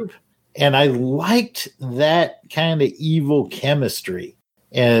the group. And I liked that kind of evil chemistry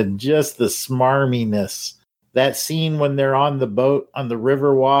and just the smarminess. That scene when they're on the boat on the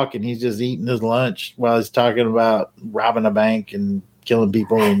river walk and he's just eating his lunch while he's talking about robbing a bank and killing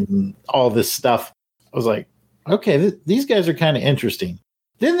people and all this stuff. I was like, okay, these guys are kind of interesting.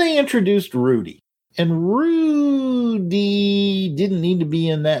 Then they introduced Rudy, and Rudy didn't need to be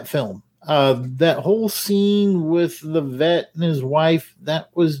in that film. That whole scene with the vet and his wife, that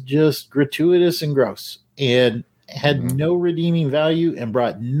was just gratuitous and gross and had no redeeming value and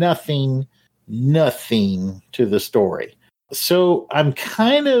brought nothing nothing to the story. So I'm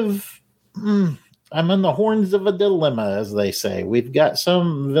kind of, I'm on the horns of a dilemma, as they say. We've got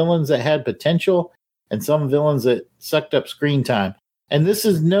some villains that had potential and some villains that sucked up screen time. And this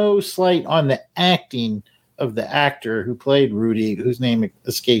is no slight on the acting of the actor who played Rudy, whose name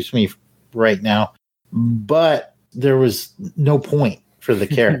escapes me right now. But there was no point for the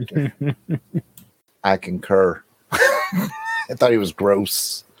character. I concur. I thought he was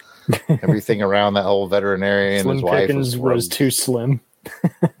gross. Everything around that whole veterinarian and his wife Pickens was too slim.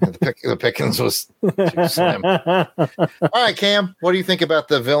 The Pickens was too slim. All right, Cam, what do you think about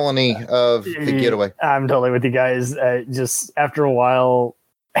the villainy of The Getaway? I'm totally with you guys. Just after a while,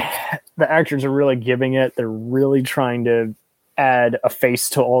 the actors are really giving it. They're really trying to add a face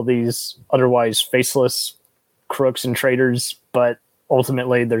to all these otherwise faceless crooks and traitors, but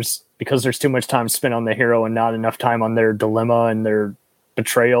ultimately because there's too much time spent on the hero and not enough time on their dilemma and their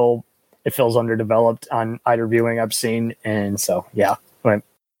betrayal, it feels underdeveloped on either viewing I've seen. And so, yeah, I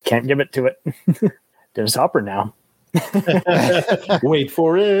can't give it to it. Dennis Hopper now. Wait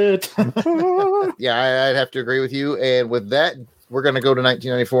for it. Yeah, I'd have to agree with you. And with that, we're going to go to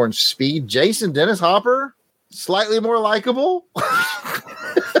 1994 in Speed. Jason, Dennis Hopper, slightly more likable.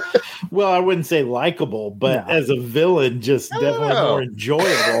 Well, I wouldn't say likable, but as a villain, just definitely more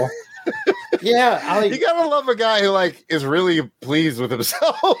enjoyable. Yeah, you gotta love a guy who is really pleased with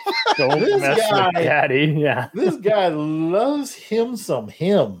himself. This guy, Daddy, yeah. This guy loves him some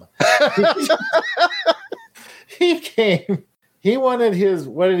him. He wanted his.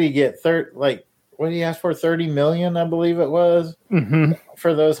 What did he get? What did he ask for? 30 million, I believe it was,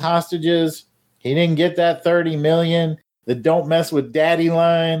 for those hostages. He didn't get that 30 million. The "don't mess with daddy"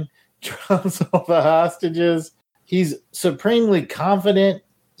 line drops all the hostages. He's supremely confident,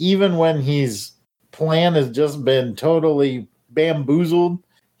 even when his plan has just been totally bamboozled.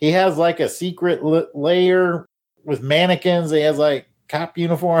 He has a secret layer with mannequins. He has cop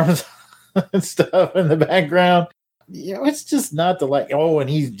uniforms and stuff in the background. It's just not and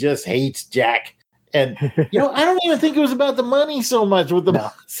he just hates Jack. And, I don't even think it was about the money so much with the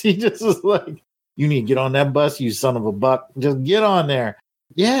boss. He just was like, you need to get on that bus, you son of a buck. Just get on there.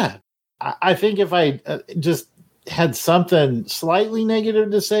 Yeah. I think if I just had something slightly negative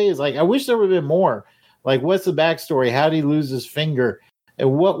to say is I wish there would have been more. What's the backstory? How did he lose his finger?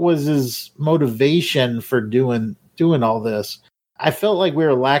 And what was his motivation for doing all this? I felt like we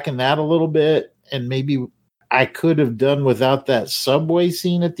were lacking that a little bit, and maybe I could have done without that subway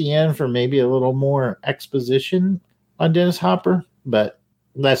scene at the end for maybe a little more exposition on Dennis Hopper, but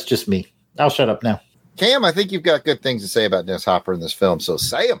that's just me. I'll shut up now. Cam, I think you've got good things to say about Dennis Hopper in this film, so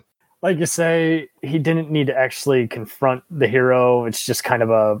say them. Like you say, he didn't need to actually confront the hero. It's just kind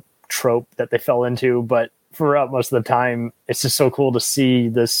of a trope that they fell into. But throughout most of the time, it's just so cool to see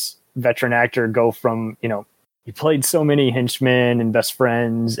this veteran actor go from, he played so many henchmen and best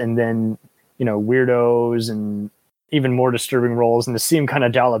friends and then, weirdos and even more disturbing roles. And to see him kind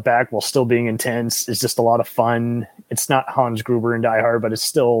of dial it back while still being intense is just a lot of fun. It's not Hans Gruber in Die Hard, but it's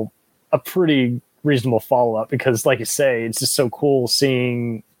still a pretty reasonable follow-up because, like you say, it's just so cool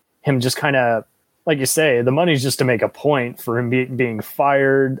seeing him just kind of, like you say, the money's just to make a point for him being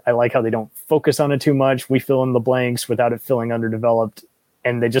fired. I like how they don't focus on it too much. We fill in the blanks without it feeling underdeveloped,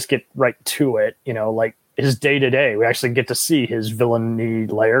 and they just get right to it. His day-to-day, we actually get to see his villainy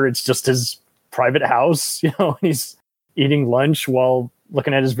lair. It's just his private house, and he's eating lunch while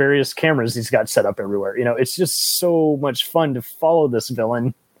looking at his various cameras he's got set up everywhere. It's just so much fun to follow this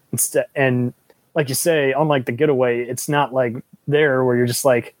villain. And like you say, unlike The Getaway, it's not there where you're just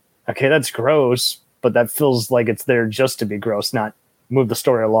okay, that's gross, but that feels like it's there just to be gross, not move the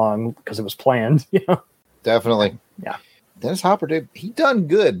story along because it was planned. Definitely. Yeah. Dennis Hopper, dude, he done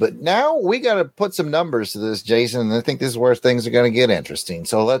good, but now we got to put some numbers to this, Jason. And I think this is where things are going to get interesting.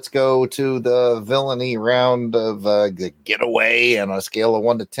 So let's go to the villainy round of The Getaway on a scale of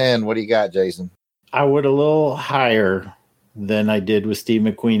 1 to 10. What do you got, Jason? I would a little higher than I did with Steve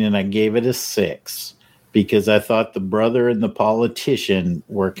McQueen, and I gave it a 6 because I thought the brother and the politician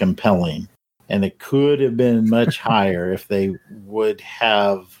were compelling, and it could have been much higher if they would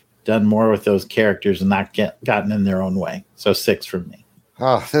have done more with those characters and not gotten in their own way. So 6 from me.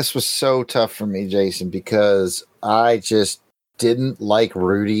 Oh, this was so tough for me, Jason, because I just didn't like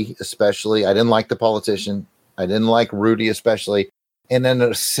Rudy, especially. I didn't like the politician. I didn't like Rudy, especially. And in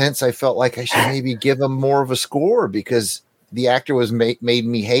a sense, I felt like I should maybe give him more of a score because the actor was made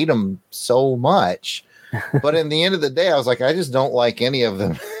me hate him so much. But in the end of the day, I was like, I just don't like any of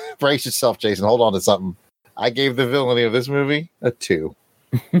them. Brace yourself, Jason. Hold on to something. I gave the villainy of this movie a 2.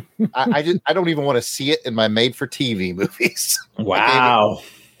 I don't even want to see it in my made-for-TV movies. Wow.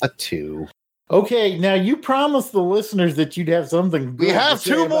 A 2. Okay, now you promised the listeners that you'd have something good. We have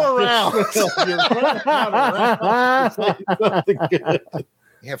 2 more rounds. You're running out of rounds to say something good.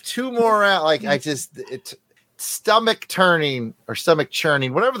 You have 2 more rounds. It's stomach turning or stomach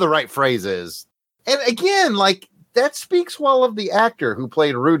churning, whatever the right phrase is. And again, that speaks well of the actor who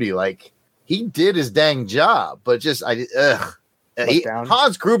played Rudy. He did his dang job, but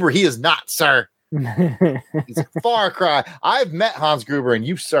Hans Gruber, he is not, sir. He's a far cry. I've met Hans Gruber, and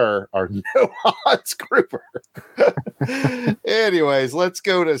you, sir, are no Hans Gruber. Anyways, let's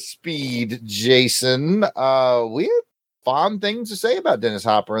go to Speed, Jason. We had fond things to say about Dennis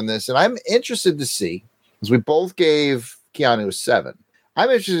Hopper in this, and I'm interested to see, because we both gave Keanu a 7. I'm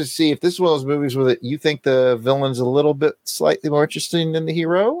interested to see if this is one of those movies where you think the villain's a little bit slightly more interesting than the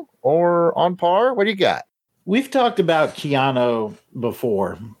hero, or on par. What do you got? We've talked about Keanu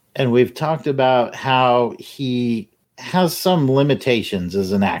before, and we've talked about how he has some limitations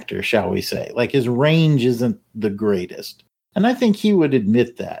as an actor, shall we say. His range isn't the greatest. And I think he would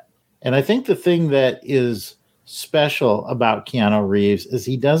admit that. And I think the thing that is special about Keanu Reeves is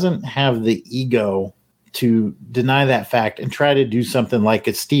he doesn't have the ego to deny that fact and try to do something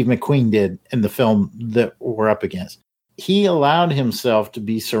like Steve McQueen did in the film that we're up against. He allowed himself to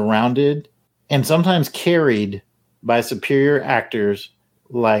be surrounded and sometimes carried by superior actors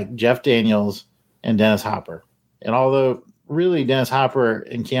like Jeff Daniels and Dennis Hopper. And although really Dennis Hopper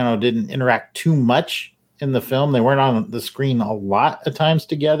and Keanu didn't interact too much in the film, they weren't on the screen a lot of times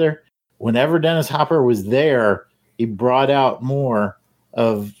together. Whenever Dennis Hopper was there, he brought out more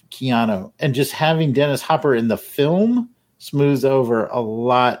of Keanu. And just having Dennis Hopper in the film smooths over a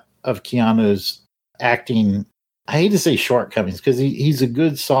lot of Keanu's acting. I hate to say shortcomings because he's a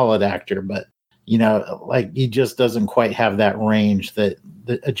good, solid actor, but he just doesn't quite have that range that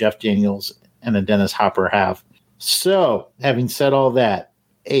a Jeff Daniels and a Dennis Hopper have. So, having said all that,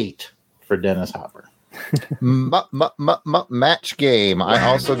 8 for Dennis Hopper. Match game. I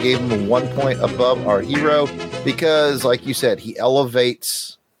also gave him 1 point above our hero because, like you said, he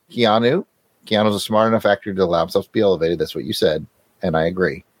elevates Keanu. Keanu's a smart enough actor to allow himself to be elevated. That's what you said, and I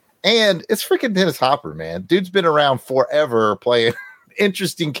agree. And it's freaking Dennis Hopper, man. Dude's been around forever playing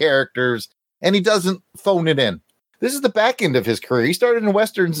interesting characters, and he doesn't phone it in. This is the back end of his career. He started in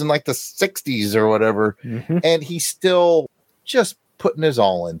Westerns in the 60s or whatever, and he's still just putting his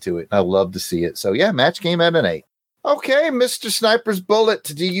all into it. I love to see it. So, yeah, match game at an 8. Okay, Mr. Sniper's Bullet.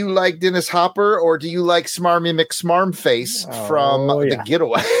 Do you like Dennis Hopper or do you like Smarmy McSmarmface from The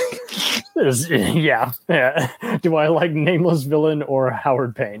Getaway? Yeah. Do I like Nameless Villain or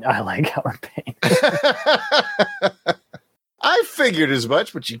Howard Payne? I like Howard Payne. I figured as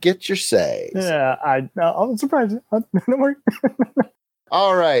much, but you get your say. Yeah, I'm surprised. Don't worry.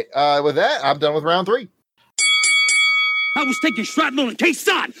 All right. With that, I'm done with round 3. I was taking shrapnel and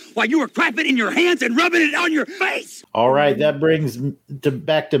K-Sod while you were crapping in your hands and rubbing it on your face. All right, that brings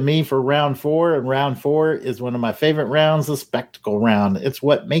back to me for round 4, and round 4 is one of my favorite rounds, the spectacle round. It's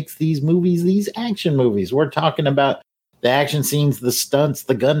what makes these movies, these action movies. We're talking about the action scenes, the stunts,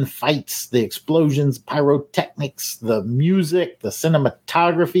 the gun fights, the explosions, pyrotechnics, the music, the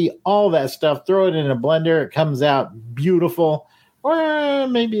cinematography, all that stuff. Throw it in a blender. It comes out beautiful, or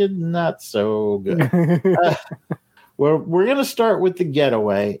maybe not so good. Well, we're going to start with The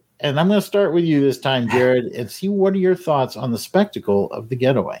Getaway, and I'm going to start with you this time, Jared, and see what are your thoughts on the spectacle of The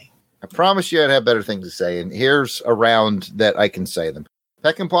Getaway. I promise you I'd have better things to say, and here's a round that I can say them.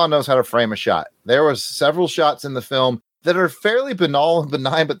 Peckinpah knows how to frame a shot. There was several shots in the film that are fairly banal and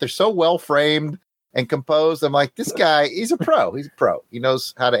benign, but they're so well framed and composed. I'm like, this guy, he's a pro. He's a pro. He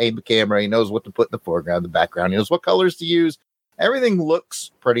knows how to aim the camera. He knows what to put in the foreground, the background. He knows what colors to use. Everything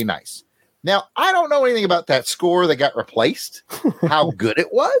looks pretty nice. Now, I don't know anything about that score that got replaced, how good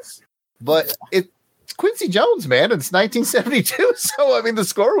it was, but it's Quincy Jones, man. It's 1972. So, I mean, the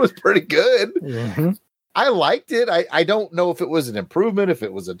score was pretty good. Mm-hmm. I liked it. I don't know if it was an improvement, if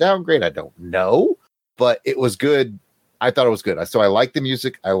it was a downgrade. I don't know, but it was good. I thought it was good. So I liked the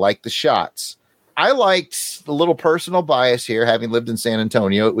music. I liked the shots. I liked the little personal bias here. Having lived in San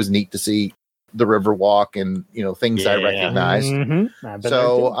Antonio, it was neat to see the Riverwalk and, things I recognized. Mm-hmm.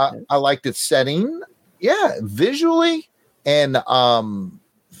 So I liked its setting. Yeah. Visually and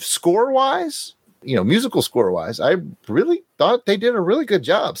score wise, musical score wise, I really thought they did a really good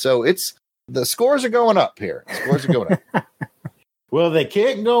job. So the scores are going up here. Scores are going up. Well, they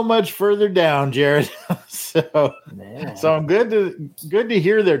can't go much further down, Jared. So I'm good to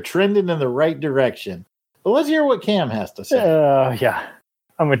hear they're trending in the right direction. But let's hear what Cam has to say. Yeah,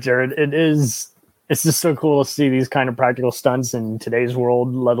 I'm with Jared. It's just so cool to see these kind of practical stunts in today's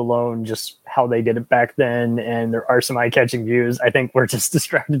world, let alone just how they did it back then. And there are some eye-catching views. I think we're just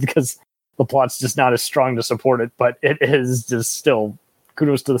distracted because the plot's just not as strong to support it, but it is just still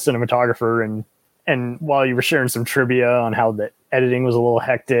kudos to the cinematographer. And while you were sharing some trivia on how the editing was a little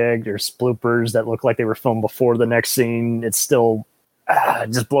hectic, there's bloopers that look like they were filmed before the next scene. It's still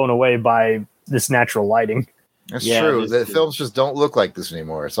just blown away by this natural lighting. That's true. The films just don't look like this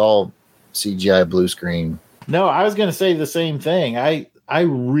anymore. It's all CGI blue screen. No, I was going to say the same thing. I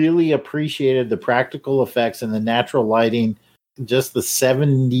really appreciated the practical effects and the natural lighting, just the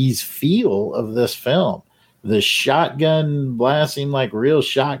 70s feel of this film. The shotgun blast seemed like real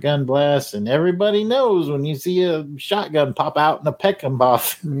shotgun blasts, and everybody knows when you see a shotgun pop out in a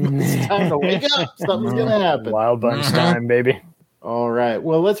peckenbach, it's time to wake up. Something's going to happen. Wild Bunch time, baby. All right.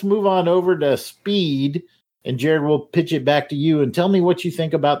 Well, let's move on over to Speed, and Jared, we'll pitch it back to you and tell me what you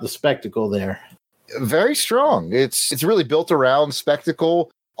think about the spectacle there. Very strong. It's really built around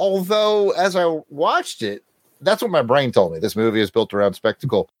spectacle. Although, as I watched it, that's what my brain told me. This movie is built around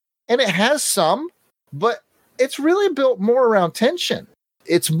spectacle, and it has some, but it's really built more around tension.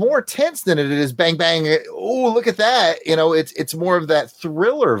 It's more tense than it is bang bang. Oh, look at that! It's more of that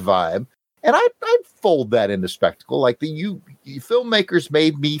thriller vibe, and I'd fold that into spectacle. Like you filmmakers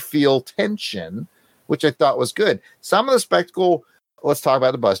made me feel tension, which I thought was good. Some of the spectacle. Let's talk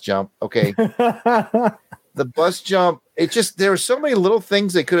about the bus jump. Okay. The bus jump, there were so many little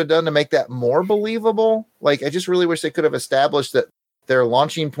things they could have done to make that more believable. Like, I just really wish they could have established that their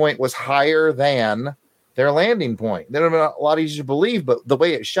launching point was higher than their landing point. That would have been a lot easier to believe, but the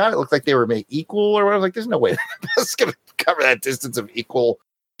way it shot, it looked like they were made equal or whatever. Like, there's no way the bus is going to cover that distance of equal.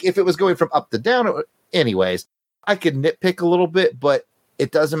 If it was going from up to down, anyways, I could nitpick a little bit, but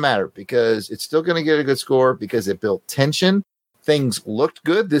it doesn't matter because it's still going to get a good score because it built tension. Things looked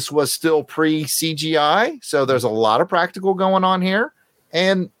good. This was still pre-CGI, so there's a lot of practical going on here.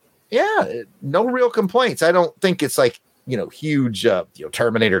 And yeah, no real complaints. I don't think it's like, huge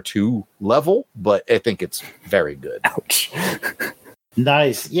Terminator 2 level, but I think it's very good. Ouch.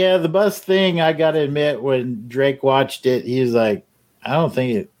 Nice. Yeah, the bus thing, I got to admit, when Drake watched it, he was like, I don't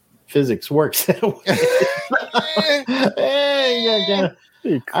think physics works that way.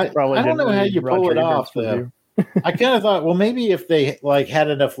 I don't know how you pull it off, though. I kind of thought, well, maybe if they had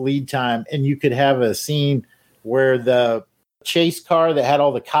enough lead time and you could have a scene where the chase car that had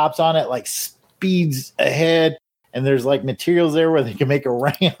all the cops on it speeds ahead and there's materials there where they can make a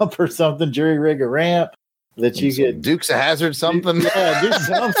ramp or something, jury rig a ramp that you could Dukes of Hazzard something. Do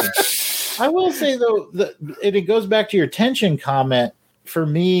something. I will say though, it goes back to your tension comment. For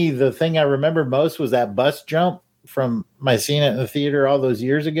me, the thing I remember most was that bus jump from my scene in the theater all those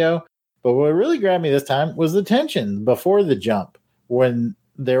years ago. But what really grabbed me this time was the tension before the jump when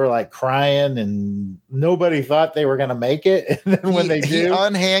they were crying and nobody thought they were going to make it. And then when they he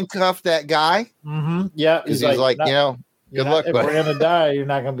unhandcuffed that guy. Mm-hmm. Yeah. He's like, good luck. If we're going to die, you're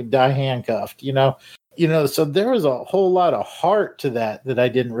not going to be handcuffed, so there was a whole lot of heart to that I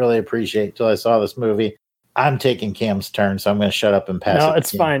didn't really appreciate till I saw this movie. I'm taking Cam's turn, so I'm going to shut up and pass it. No,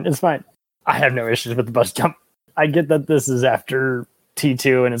 it's fine. It's fine. I have no issues with the bus jump. I get that this is after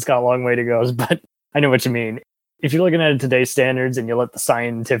T2 and it's got a long way to go, but I know what you mean. If you're looking at it today's standards and you let the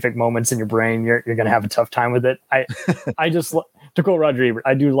scientific moments in your brain, you're going to have a tough time with it. I just, to quote Roger Ebert,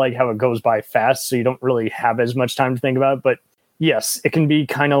 I do like how it goes by fast, so you don't really have as much time to think about it. But yes, it can be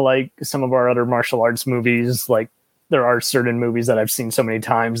kind of like some of our other martial arts movies. Like there are certain movies that I've seen so many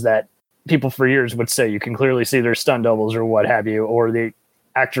times that people for years would say you can clearly see their stunt doubles or what have you, or the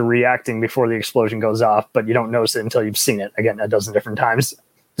actor reacting before the explosion goes off, but you don't notice it until you've seen it again a dozen different times.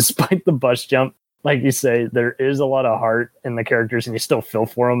 Despite the bus jump, like you say, there is a lot of heart in the characters and you still feel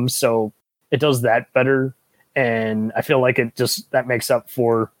for them, so it does that better. And I feel like that makes up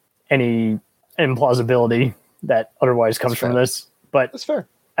for any implausibility that otherwise comes from this. But that's fair.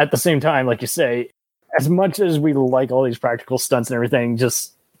 At the same time, like you say, as much as we like all these practical stunts and everything,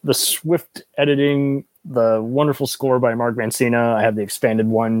 just the swift editing, the wonderful score by Mark Mancina. I have the expanded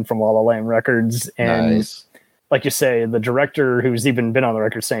one from La La Land Records. And like you say, the director, who's even been on the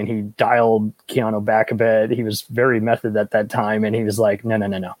record saying he dialed Keanu back a bit. He was very method at that time. And he was like,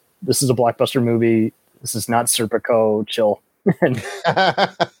 no. This is a blockbuster movie. This is not Serpico. Chill. And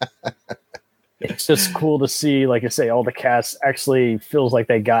it's just cool to see, like I say, all the cast actually feels like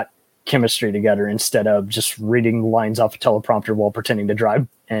they got chemistry together instead of just reading lines off a teleprompter while pretending to drive.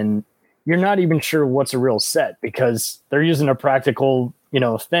 And you're not even sure what's a real set because they're using a practical,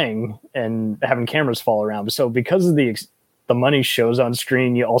 thing and having cameras fall around. So because of the money shows on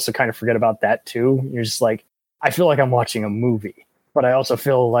screen, you also kind of forget about that too. You're just like, I feel like I'm watching a movie, but I also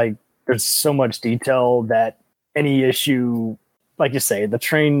feel like there's so much detail that any issue, like you say, the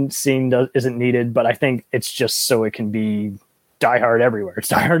train scene isn't needed, but I think it's just so it can be Die Hard everywhere. It's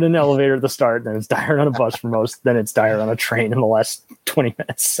Die Hard in an elevator at the start, then it's Die Hard on a bus for most, then it's Die Hard on a train in the last 20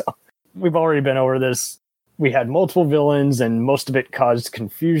 minutes. So we've already been over this. We had multiple villains, and most of it caused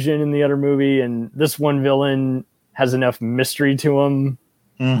confusion in the other movie. And this one villain has enough mystery to him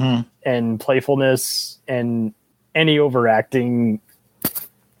and playfulness, and any overacting.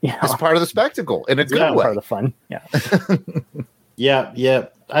 It's part of the spectacle in a good way. Part of the fun. Yeah. Yeah.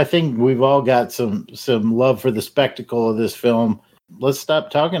 I think we've all got some love for the spectacle of this film. Let's stop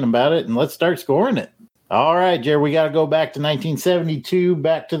talking about it and let's start scoring it. All right, Jerry, we got to go back to 1972,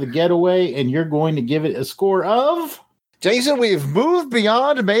 back to The Getaway, and you're going to give it a score of? Jason, we've moved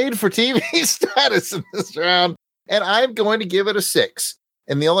beyond made-for-TV status in this round, and I'm going to give it a 6.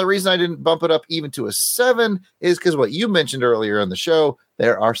 And the only reason I didn't bump it up even to a 7 is because what you mentioned earlier in the show,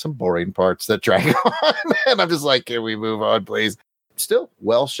 there are some boring parts that drag on. And I'm just like, can we move on, please? Still,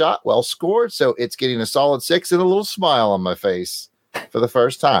 well shot, well scored. So it's getting a solid 6 and a little smile on my face for the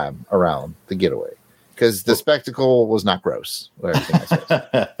first time around The Getaway. Because the spectacle was not gross.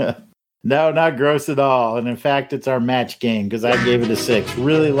 No, not gross at all. And in fact, it's our match game because I gave it a 6.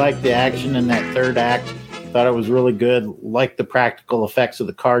 Really liked the action in that third act. Thought it was really good. Liked the practical effects of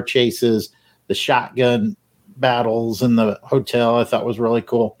the car chases, the shotgun battles in the hotel. I thought was really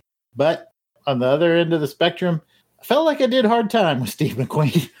cool. But on the other end of the spectrum, I felt like I did hard time with Steve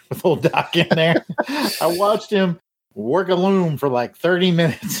McQueen with old Doc in there. I watched him work a loom for like 30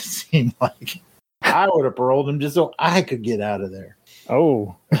 minutes, it seemed like. I would have paroled him just so I could get out of there.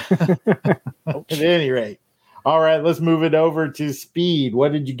 Oh. At any rate. All right, let's move it over to Speed.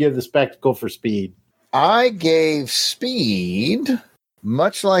 What did you give the spectacle for Speed? I gave Speed,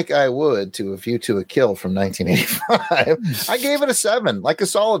 much like I would to A View to a Kill from 1985. I gave it a 7, like a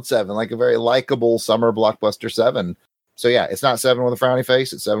solid 7, like a very likable summer blockbuster 7. So yeah, it's not 7 with a frowny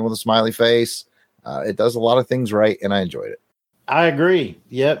face. It's 7 with a smiley face. It does a lot of things right, and I enjoyed it. I agree.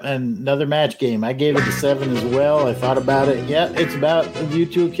 Yep, and another match game. I gave it a 7 as well. I thought about it. Yeah, it's about A View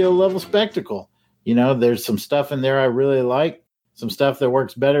to a Kill level spectacle. You know, there's some stuff in there I really like, some stuff that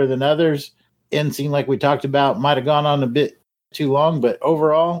works better than others. End scene, like we talked about, might have gone on a bit too long, but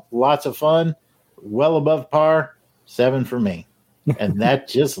overall, lots of fun, well above par. 7 for me. And that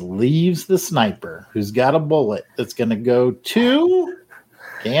just leaves the sniper, who's got a bullet that's going to go to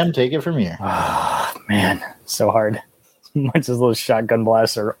Cam. Take it from here. Oh, man, so hard. As much as those shotgun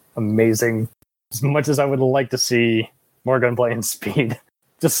blasts are amazing, as much as I would like to see more gunplay and Speed,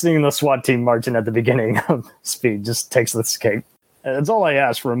 just seeing the SWAT team marching at the beginning of Speed just takes the cake. That's all I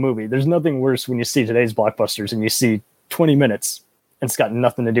ask for a movie. There's nothing worse when you see today's blockbusters and you see 20 minutes and it's got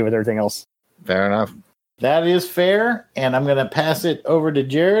nothing to do with everything else. Fair enough. That is fair. And I'm going to pass it over to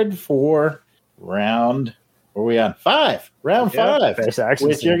Jared for round, where are we on? 5. Round 5. Best action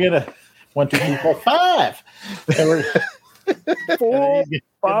which scene. you're going to 1, 2, 3, 4, 5. And we're 4, 5.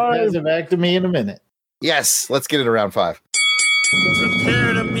 Pass it back to me in a minute. Yes, let's get it around 5.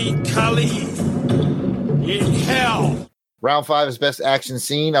 Prepare to meet Kali in hell. Round 5 is best action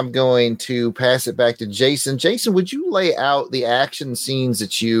scene. I'm going to pass it back to Jason. Jason, would you lay out the action scenes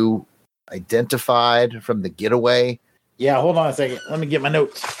that you identified from The Getaway? Yeah, hold on a second. Let me get my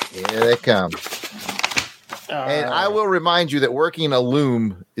notes. Here they come. And I will remind you that working a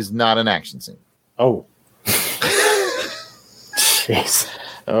loom is not an action scene. Oh. Jeez.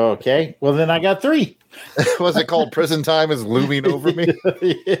 Okay. Well, then I got 3. Was it called Prison Time is Looming Over Me?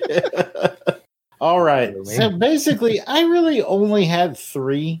 Yeah. All right. So basically, I really only had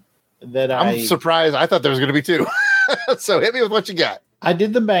 3 that I'm surprised. I thought there was going to be 2. So hit me with what you got. I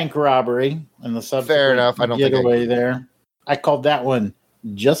did the bank robbery and the subsequent Fair enough. I don't think getaway there. I called that one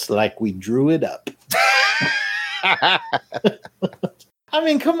Just Like We Drew It Up. I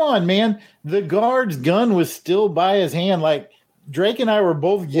mean, come on, man. The guard's gun was still by his hand. Like, Drake and I were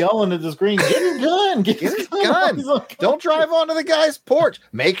both yelling at the screen, get his gun, get his gun. Don't drive onto the guy's porch.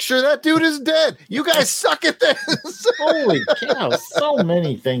 Make sure that dude is dead. You guys suck at this. Holy cow. So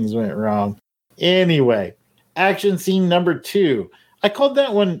many things went wrong. Anyway, action scene number 2. I called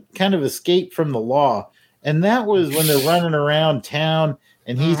that one kind of Escape from the Law. And that was when they're running around town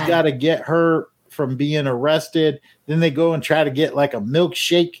and he's got to get her from being arrested. Then they go and try to get like a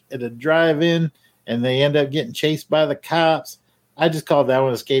milkshake at a drive-in and they end up getting chased by the cops. I just called that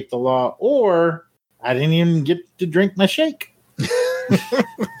one Escape the Law, or I didn't even get to drink my shake.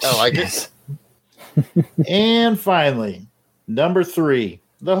 I like it. And finally, number 3,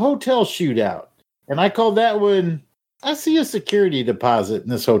 the hotel shootout. And I called that one, I see a security deposit in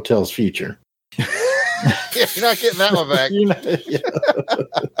this hotel's future. You're not getting that one back.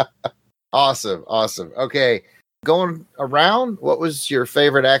 Awesome. Okay. going around, what was your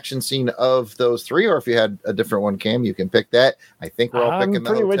favorite action scene of those three? Or if you had a different one, Cam, you can pick that. I think we're all picking the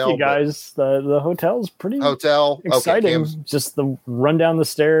hotel. I'm pretty with you guys. The hotel's pretty exciting. Okay, just the run down the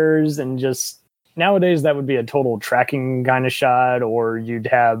stairs and just nowadays that would be a total tracking kind of shot, or you'd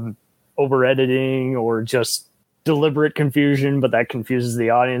have over editing or just deliberate confusion, but that confuses the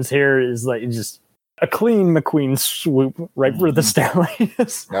audience. Here is like just a clean McQueen swoop right where the stairway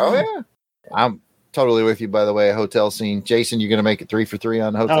is. Oh yeah. I'm totally with you, by the way. A hotel scene. Jason, you're going to make it 3 for 3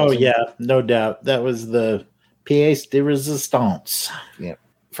 on hotel scene? Yeah, no doubt. That was the pièce de résistance. Yeah.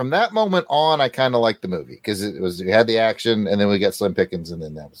 From that moment on, I kind of liked the movie because we had the action, and then we got Slim Pickens, and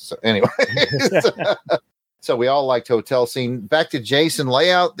then that was so. Anyway, so we all liked hotel scene. Back to Jason.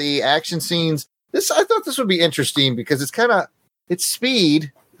 Lay out the action scenes. I thought this would be interesting because it's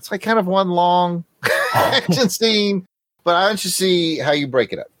speed. It's like kind of one long action scene, but I want you to see how you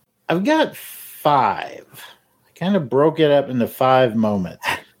break it up. I've got 5. I kind of broke it up into 5 moments.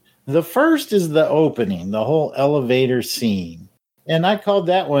 The first is the opening, the whole elevator scene. And I called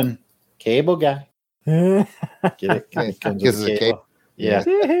that one Cable Guy. Get it? Because it's a cable. Yeah.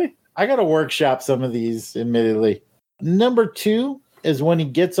 I got to workshop some of these, admittedly. Number 2 is when he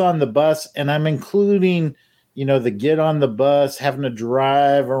gets on the bus, and I'm including, the get on the bus, having to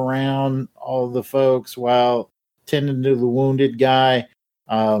drive around all the folks while tending to the wounded guy,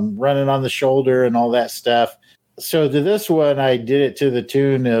 running on the shoulder and all that stuff. So to this one, I did it to the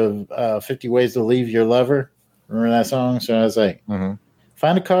tune of 50 Ways to Leave Your Lover. Remember that song? So I was like,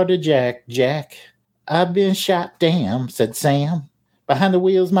 Find a car to Jack. Jack, I've been shot down, said Sam. Behind the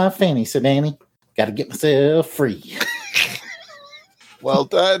wheels, my fanny, said Annie. Got to get myself free. Well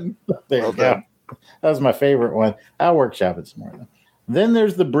done. There you go. That was my favorite one. I'll workshop it some more. Then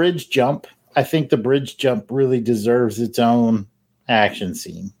there's the bridge jump. I think the bridge jump really deserves its own action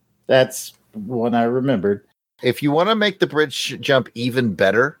scene. That's one I remembered. If you want to make the bridge jump even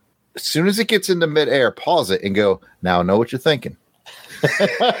better, as soon as it gets into midair, pause it and go, now know what you're thinking.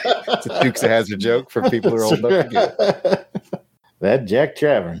 It's a Dukes of Hazzard joke for people who are old enough to get it. That Jack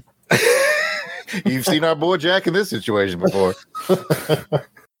Travern. You've seen our boy Jack in this situation before.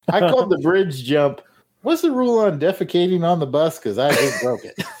 I called the bridge jump. What's the rule on defecating on the bus? Because I just broke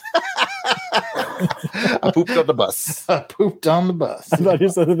it. I pooped on the bus. I pooped on the bus. I thought you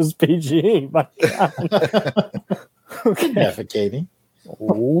said it was PG. My God. Okay. Defecating.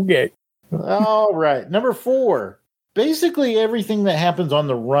 Okay. All right. Number 4. Basically everything that happens on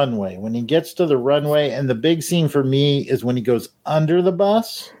the runway. When he gets to the runway, and the big scene for me is when he goes under the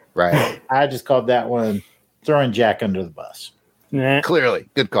bus. Right. I just called that one throwing Jack under the bus. Nah. Clearly.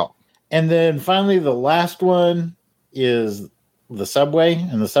 Good call. And then finally, the last one is the subway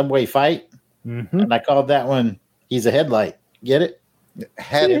and the subway fight. Mm-hmm. And I called that one, he's a headlight. Get it?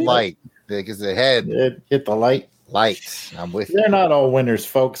 Headlight. Because the head. It hit the light. Lights. I'm with you. They're not all winners,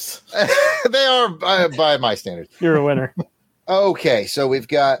 folks. They are by my standards. You're a winner. Okay, so we've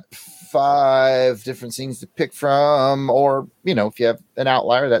got 5 different scenes to pick from, or, if you have an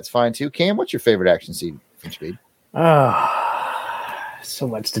outlier, that's fine too. Cam, what's your favorite action scene from Speed? So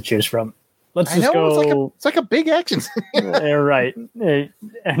much to choose from. Let's just go. It's like a big action scene. You're right.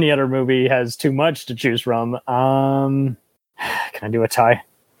 Any other movie has too much to choose from. Can I do a tie?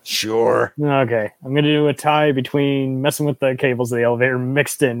 Sure. Okay. I'm going to do a tie between messing with the cables of the elevator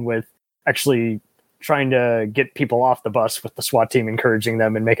mixed in with actually trying to get people off the bus with the SWAT team encouraging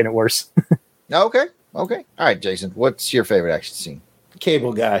them and making it worse. Okay. All right, Jason, what's your favorite action scene?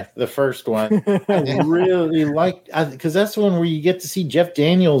 Cable Guy, the first one. I really liked, because that's the one where you get to see Jeff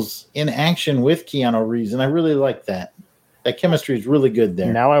Daniels in action with Keanu Reeves, and I really like that. That chemistry is really good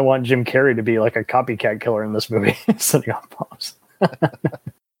there. Now I want Jim Carrey to be like a copycat killer in this movie, setting off bombs.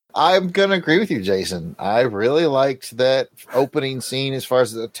 I'm going to agree with you, Jason. I really liked that opening scene as far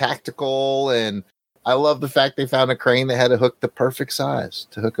as the tactical, and I love the fact they found a crane that had a hook the perfect size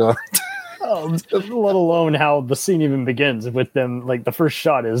to hook on. Let alone how the scene even begins with them. Like the first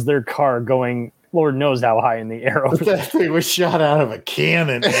shot is their car going, Lord knows how high in the air. That thing was shot out of a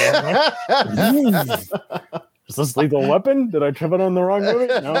cannon. Is this Lethal Weapon? Did I trip it on the wrong movie?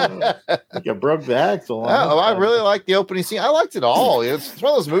 No. I think I broke the axle. I really like the opening scene. I liked it all. It's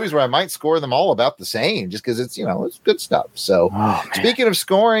one of those movies where I might score them all about the same just because it's, it's good stuff. So speaking of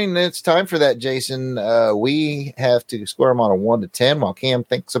scoring, it's time for that, Jason. We have to score them on a 1 to 10 while Cam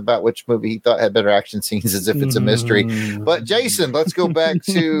thinks about which movie he thought had better action scenes as if it's a mystery. But Jason, let's go back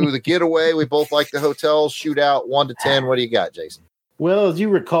to The Getaway. We both like the hotel shootout 1 to 10. What do you got, Jason? Well, as you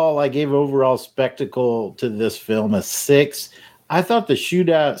recall, I gave overall spectacle to this film a 6. I thought the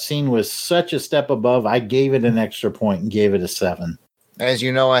shootout scene was such a step above. I gave it an extra point and gave it a 7. As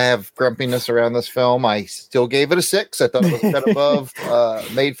you know, I have grumpiness around this film. I still gave it a 6. I thought it was a bit above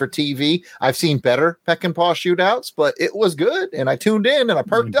made for TV. I've seen better peck and paw shootouts, but it was good, and I tuned in and I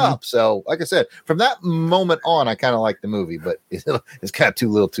perked up. So, like I said, from that moment on, I kind of liked the movie, but it's kind of too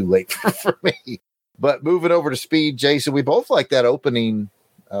little too late for me. But moving over to Speed, Jason, we both like that opening.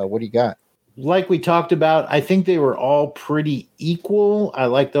 What do you got? Like we talked about, I think they were all pretty equal. I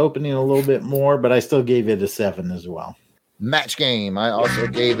liked the opening a little bit more, but I still gave it a 7 as well. Match Game, I also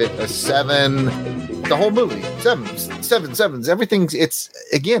gave it a 7. The whole movie, 7s. Everything's,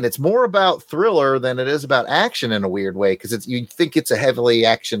 it's more about thriller than it is about action in a weird way, because you think it's a heavily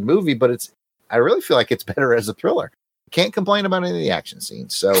action movie, but I really feel like it's better as a thriller. Can't complain about any of the action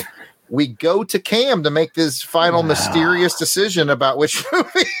scenes. So we go to Cam to make this final mysterious decision about which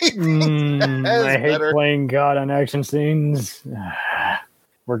movie. I hate playing God on action scenes.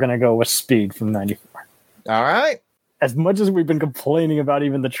 We're going to go with Speed from 94. All right. As much as we've been complaining about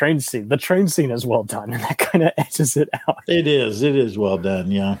even the train scene is well done, and that kind of edges it out. It is well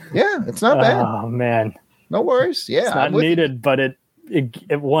done, yeah. Yeah, it's not bad. Oh, man. No worries. Yeah. It's not needed, but it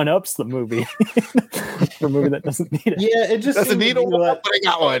one-ups the movie for a movie that doesn't need it. Yeah, it just doesn't need a one, but I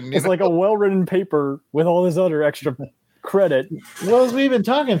got one. It's like a well-written paper with all this other extra credit. Well, as we've been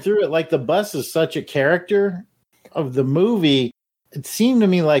talking through it, like the bus is such a character of the movie, it seemed to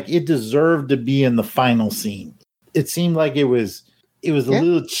me like it deserved to be in the final scene. It seemed like it was a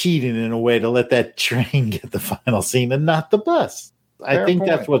little cheating in a way to let that train get the final scene and not the bus. I think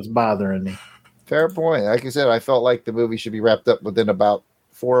that's what's bothering me. Fair point. Like I said, I felt like the movie should be wrapped up within about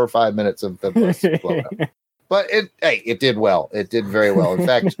 4 or 5 minutes of the bus blowing up. But it did well. It did very well. In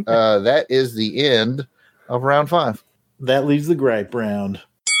fact, that is the end of round 5. That leaves the gripe round.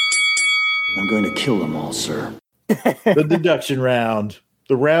 I'm going to kill them all, sir. The deduction round.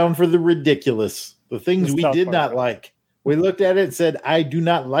 The round for the ridiculous. The things we did not like. We looked at it and said, I do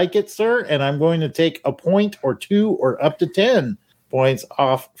not like it, sir, and I'm going to take a point or 2 or up to 10 points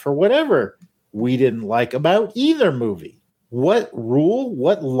off for whatever we didn't like about either movie. What rule,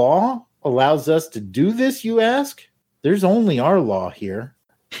 what law allows us to do this, you ask? There's only our law here.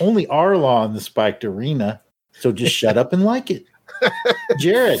 Only our law in the spiked arena. So just shut up and like it.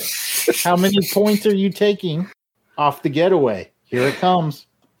 Jared, how many points are you taking off the Getaway? Here it comes.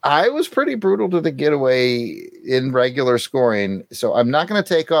 I was pretty brutal to the Getaway in regular scoring, so I'm not going to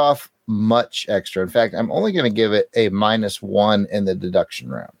take off much extra. In fact, I'm only going to give it a -1 in the deduction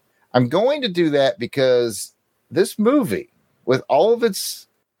round. I'm going to do that because this movie, with all of its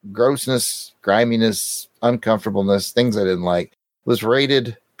grossness, griminess, uncomfortableness, things I didn't like, was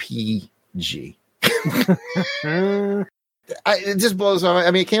rated PG. It just blows my mind.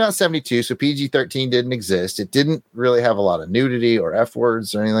 I mean, it came out in 72, so PG-13 didn't exist. It didn't really have a lot of nudity or F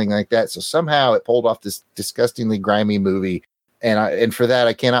words or anything like that. So somehow it pulled off this disgustingly grimy movie. And for that,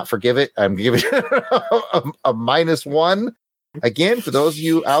 I cannot forgive it. I'm giving it a -1. Again, for those of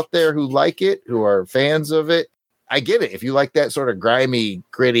you out there who like it, who are fans of it, I get it. If you like that sort of grimy,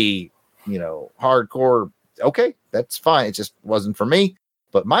 gritty, hardcore, okay, that's fine. It just wasn't for me.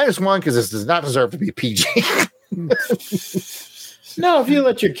 But -1 because this does not deserve to be PG. No, if you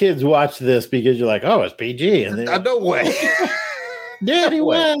let your kids watch this because you're like, oh, it's PG. And no way. Daddy, no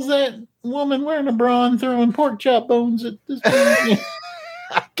why is that woman wearing a bra and throwing pork chop bones at this movie?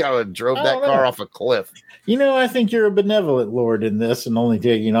 I kind of drove that car off a cliff. I think you're a benevolent lord in this and only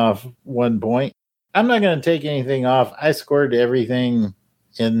taking off 1 point. I'm not going to take anything off. I scored everything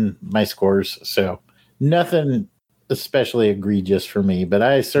in my scores, so nothing especially egregious for me, but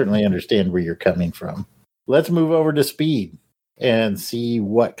I certainly understand where you're coming from. Let's move over to Speed and see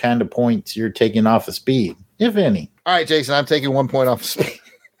what kind of points you're taking off of Speed, if any. All right, Jason, I'm taking 1 point off of Speed.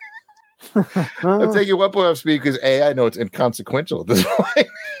 I'm taking 1 point off Speed because A, I know it's inconsequential at this point,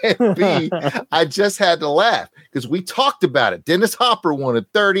 and B, I just had to laugh because we talked about it. Dennis Hopper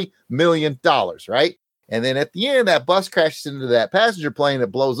wanted $30 million, right? And then at the end, that bus crashes into that passenger plane.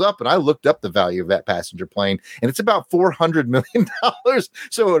 It blows up, and I looked up the value of that passenger plane, and it's about $400 million.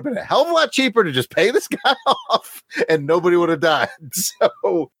 So it would have been a hell of a lot cheaper to just pay this guy off, and nobody would have died.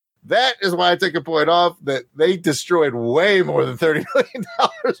 So that is why I took a point off, that they destroyed way more than $30 million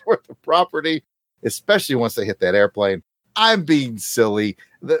worth of property, especially once they hit that airplane. I'm being silly.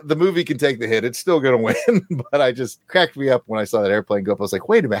 The movie can take the hit. It's still going to win, but I just cracked me up when I saw that airplane go up. I was like,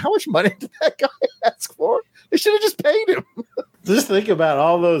 wait a minute, how much money did that guy ask for? They should have just paid him. Just think about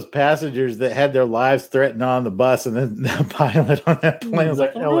all those passengers that had their lives threatened on the bus, and then the pilot on that plane was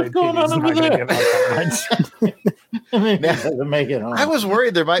like, what's going on over there? It doesn't make it home. I was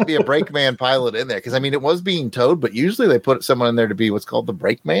worried there might be a brakeman pilot in there because, I mean, it was being towed, but usually they put someone in there to be what's called the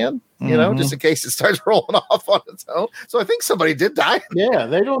brakeman, you know, just in case it starts rolling off on its own. So I think somebody did die. Yeah,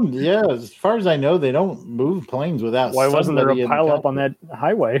 they don't. Yeah, as far as I know, they don't move planes without. Why wasn't there a somebody in the pileup on that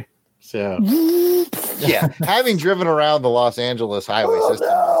highway? So, yeah, having driven around the Los Angeles highway system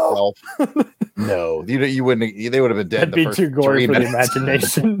myself, no, you wouldn't. They would have been dead. That'd be too gory for the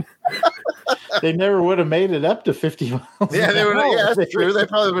imagination. They never would have made it up to 50 miles. Yeah, they would. Yeah, that's true. They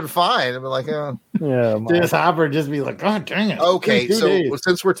probably been fine. They'd be like, oh. Yeah, this Hopper just be like, God dang it. Okay, so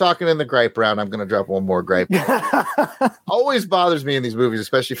since we're talking in the gripe round, I'm going to drop one more gripe. Always bothers me in these movies,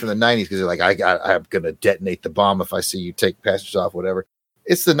 especially from the 90s, because they're like, I'm going to detonate the bomb if I see you take passengers off, whatever.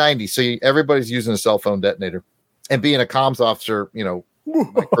 It's the 90s, so everybody's using a cell phone detonator. And being a comms officer, you know,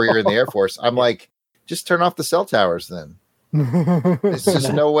 my career in the Air Force, I'm like, just turn off the cell towers then. There's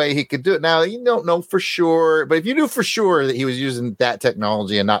just no way he could do it. Now, you don't know for sure, but if you knew for sure that he was using that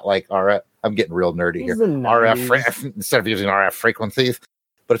technology and not like RF, I'm getting real nerdy here. RF instead of using RF frequencies.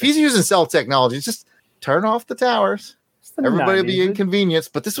 But if he's using cell technology, just turn off the towers. Everybody will be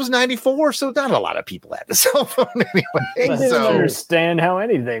inconvenienced. But this was 94, so not a lot of people had a cell phone anyway. They didn't understand how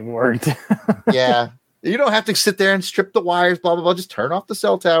anything worked. Yeah. You don't have to sit there and strip the wires, blah, blah, blah. Just turn off the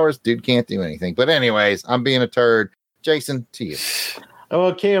cell towers. Dude can't do anything. But anyways, I'm being a turd. Jason, to you. Oh,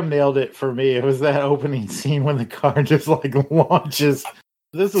 well, Cam nailed it for me. It was that opening scene when the car just like launches.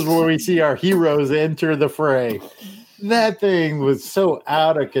 This is where we see our heroes enter the fray. That thing was so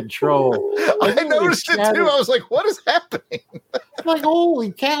out of control. I noticed it too. I was like, what is happening? Like,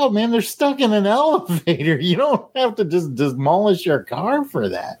 holy cow, man, they're stuck in an elevator. You don't have to just demolish your car for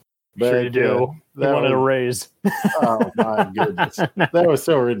that. But, sure you do. They wanted a raise. Oh, my goodness. That was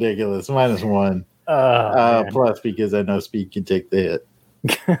so ridiculous. -1. Plus, because I know Speed can take the hit.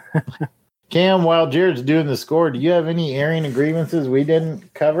 Cam, while Jared's doing the score, do you have any airing grievances we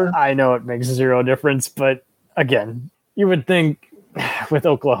didn't cover? I know it makes zero difference, but again, you would think with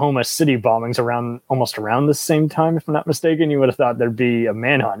Oklahoma City bombings almost around the same time, if I'm not mistaken, you would have thought there'd be a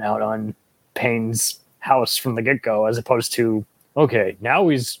manhunt out on Payne's house from the get-go, as opposed to, okay, now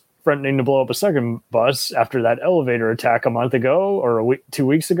he's threatening to blow up a second bus after that elevator attack a month ago or 2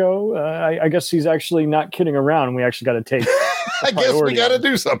 weeks ago. I guess he's actually not kidding around. We actually got to take. I guess we got to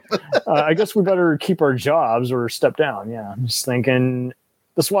do something. I guess we better keep our jobs or step down. Yeah, I'm just thinking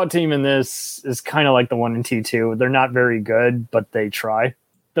the SWAT team in this is kind of like the one in T2. They're not very good, but they try.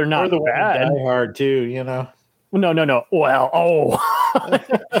 They're not the bad. Die Hard too, you know. No. Well, oh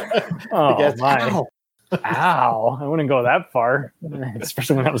my. Ow. Ow, I wouldn't go that far,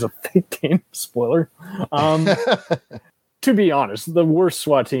 especially when that was a fake game. Spoiler. To be honest, the worst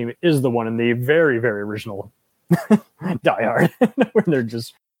SWAT team is the one in the very, very original Die Hard, where they're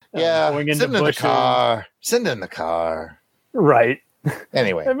just going into sitting in the bushes. car. Sitting in the car. Right.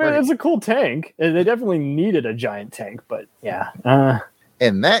 Anyway. I mean, it's a cool tank. They definitely needed a giant tank, but yeah.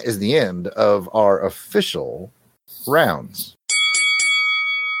 And that is the end of our official rounds.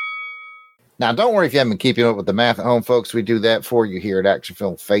 Now, don't worry if you haven't been keeping up with the math at home, folks. We do that for you here at Action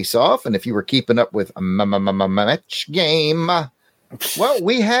Film Face Off. And if you were keeping up with Match Game, well,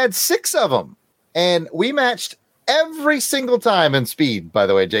 we had 6 of them. And we matched every single time in speed, by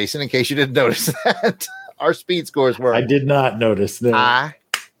the way, Jason, in case you didn't notice that. Our speed scores were... I did not notice that.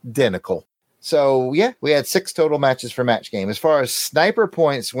 Identical. So, yeah, we had 6 total matches for Match Game. As far as sniper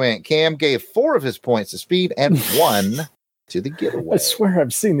points went, Cam gave 4 of his points to Speed and 1... to the Getaway. I swear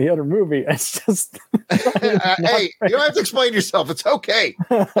I've seen the other movie. It's just hey, you don't have to explain yourself. It's okay.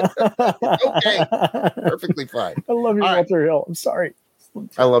 It's okay. Perfectly fine. I love you, Walter Hill. I'm sorry.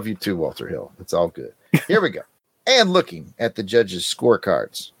 I love you too, Walter Hill. It's all good. Here we go. And looking at the judges'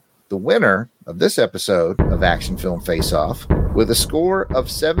 scorecards, the winner of this episode of Action Film Face Off with a score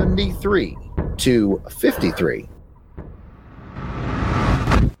of 73 to 53.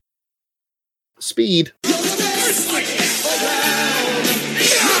 Speed.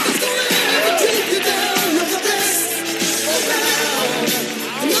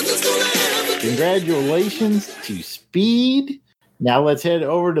 Congratulations to Speed. Now let's head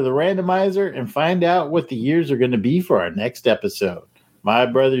over to the randomizer and find out what the years are going to be for our next episode. My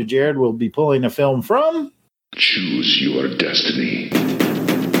brother Jared will be pulling a film from... Choose Your Destiny.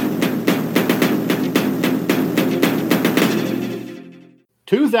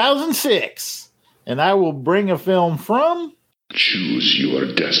 2006. And I will bring a film from... Choose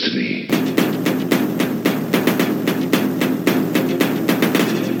Your Destiny.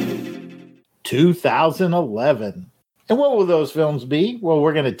 2011. And what will those films be? Well,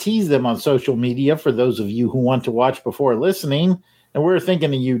 we're going to tease them on social media for those of you who want to watch before listening. And we're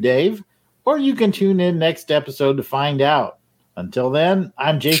thinking of you, Dave. or you can tune in next episode to find out. Until then,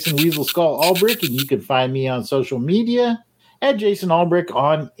 I'm Jason Weasel Skull Albrick, and you can find me on social media at Jason Albrick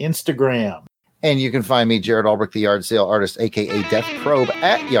on Instagram. And you can find me, Jared Albrick, the Yard Sale Artist, a.k.a. Death Probe,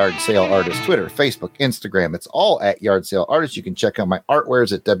 at Yard Sale Artist, Twitter, Facebook, Instagram. It's all at Yard Sale Artist. You can check out my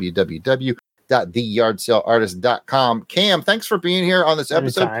artwares at www.theyardsaleartist.com. Cam, thanks for being here on this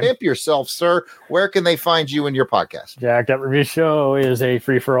episode. Anytime. Pimp yourself, sir. Where can they find you and your podcast? Jacked Up Review Show is a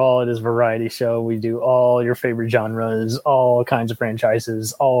free-for-all. It is a variety show. We do all your favorite genres, all kinds of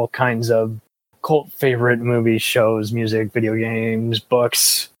franchises, all kinds of cult favorite movies, shows, music, video games,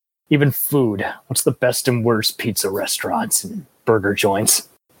 books, even food. What's the best and worst pizza restaurants and burger joints?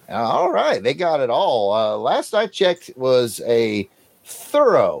 All right. They got it all. Last I checked, it was a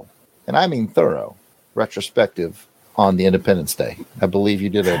thorough, and I mean thorough, retrospective on the Independence Day. I believe you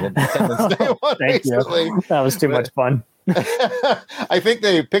did an Independence Day one Thank recently. you. That was too much fun. I think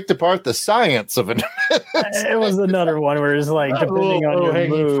they picked apart the science of it. It was another one where it's like, depending on your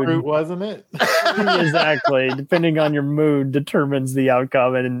mood, fruit, wasn't it? Exactly. Depending on your mood determines the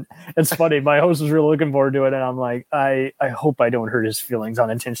outcome. And it's funny. My host was really looking forward to it. And I'm like, I hope I don't hurt his feelings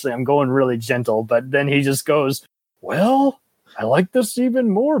unintentionally. I'm going really gentle. But then he just goes, well, I like this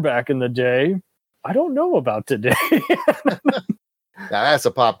even more back in the day. I don't know about today. Now, that's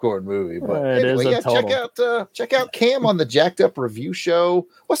a popcorn movie, but It is anyway, a total. check out Cam on the Jacked Up Review Show.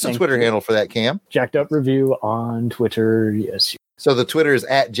 What's the Thank Twitter you. handle for that, Cam? Jacked Up Review on Twitter. Yes. So the Twitter is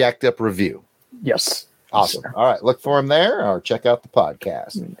at Jacked Up Review. Yes. Awesome. All right, look for him there, or check out the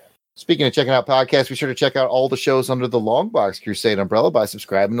podcast. Speaking of checking out podcasts, be sure to check out all the shows under the Longbox Crusade umbrella by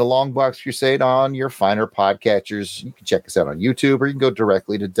subscribing to Longbox Crusade on your finer podcatchers. You can check us out on YouTube, or you can go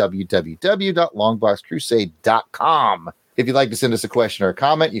directly to www.longboxcrusade.com. If you'd like to send us a question or a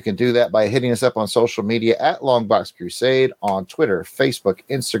comment, you can do that by hitting us up on social media at Longbox Crusade on Twitter, Facebook,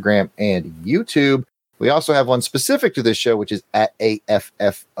 Instagram, and YouTube. We also have one specific to this show, which is at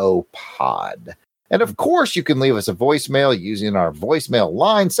AFFO Pod. And of course, you can leave us a voicemail using our voicemail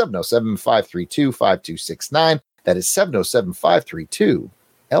line, 707-532-5269. That is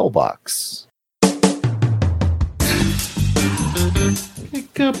 707-532-LBOX.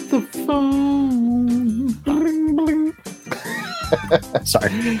 Pick up the phone. Bling, bling. Sorry.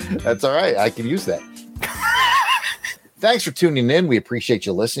 That's all right. I can use that. Thanks for tuning in. We appreciate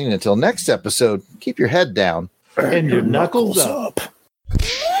you listening. Until next episode, keep your head down and your knuckles up.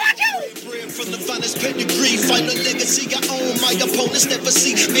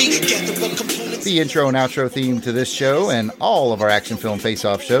 The intro and outro theme to this show and all of our Action Film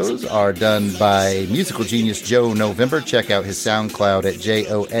Face-Off shows are done by musical genius Joe November. Check out his SoundCloud at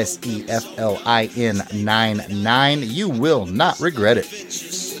JOSEFLIN99. You will not regret it.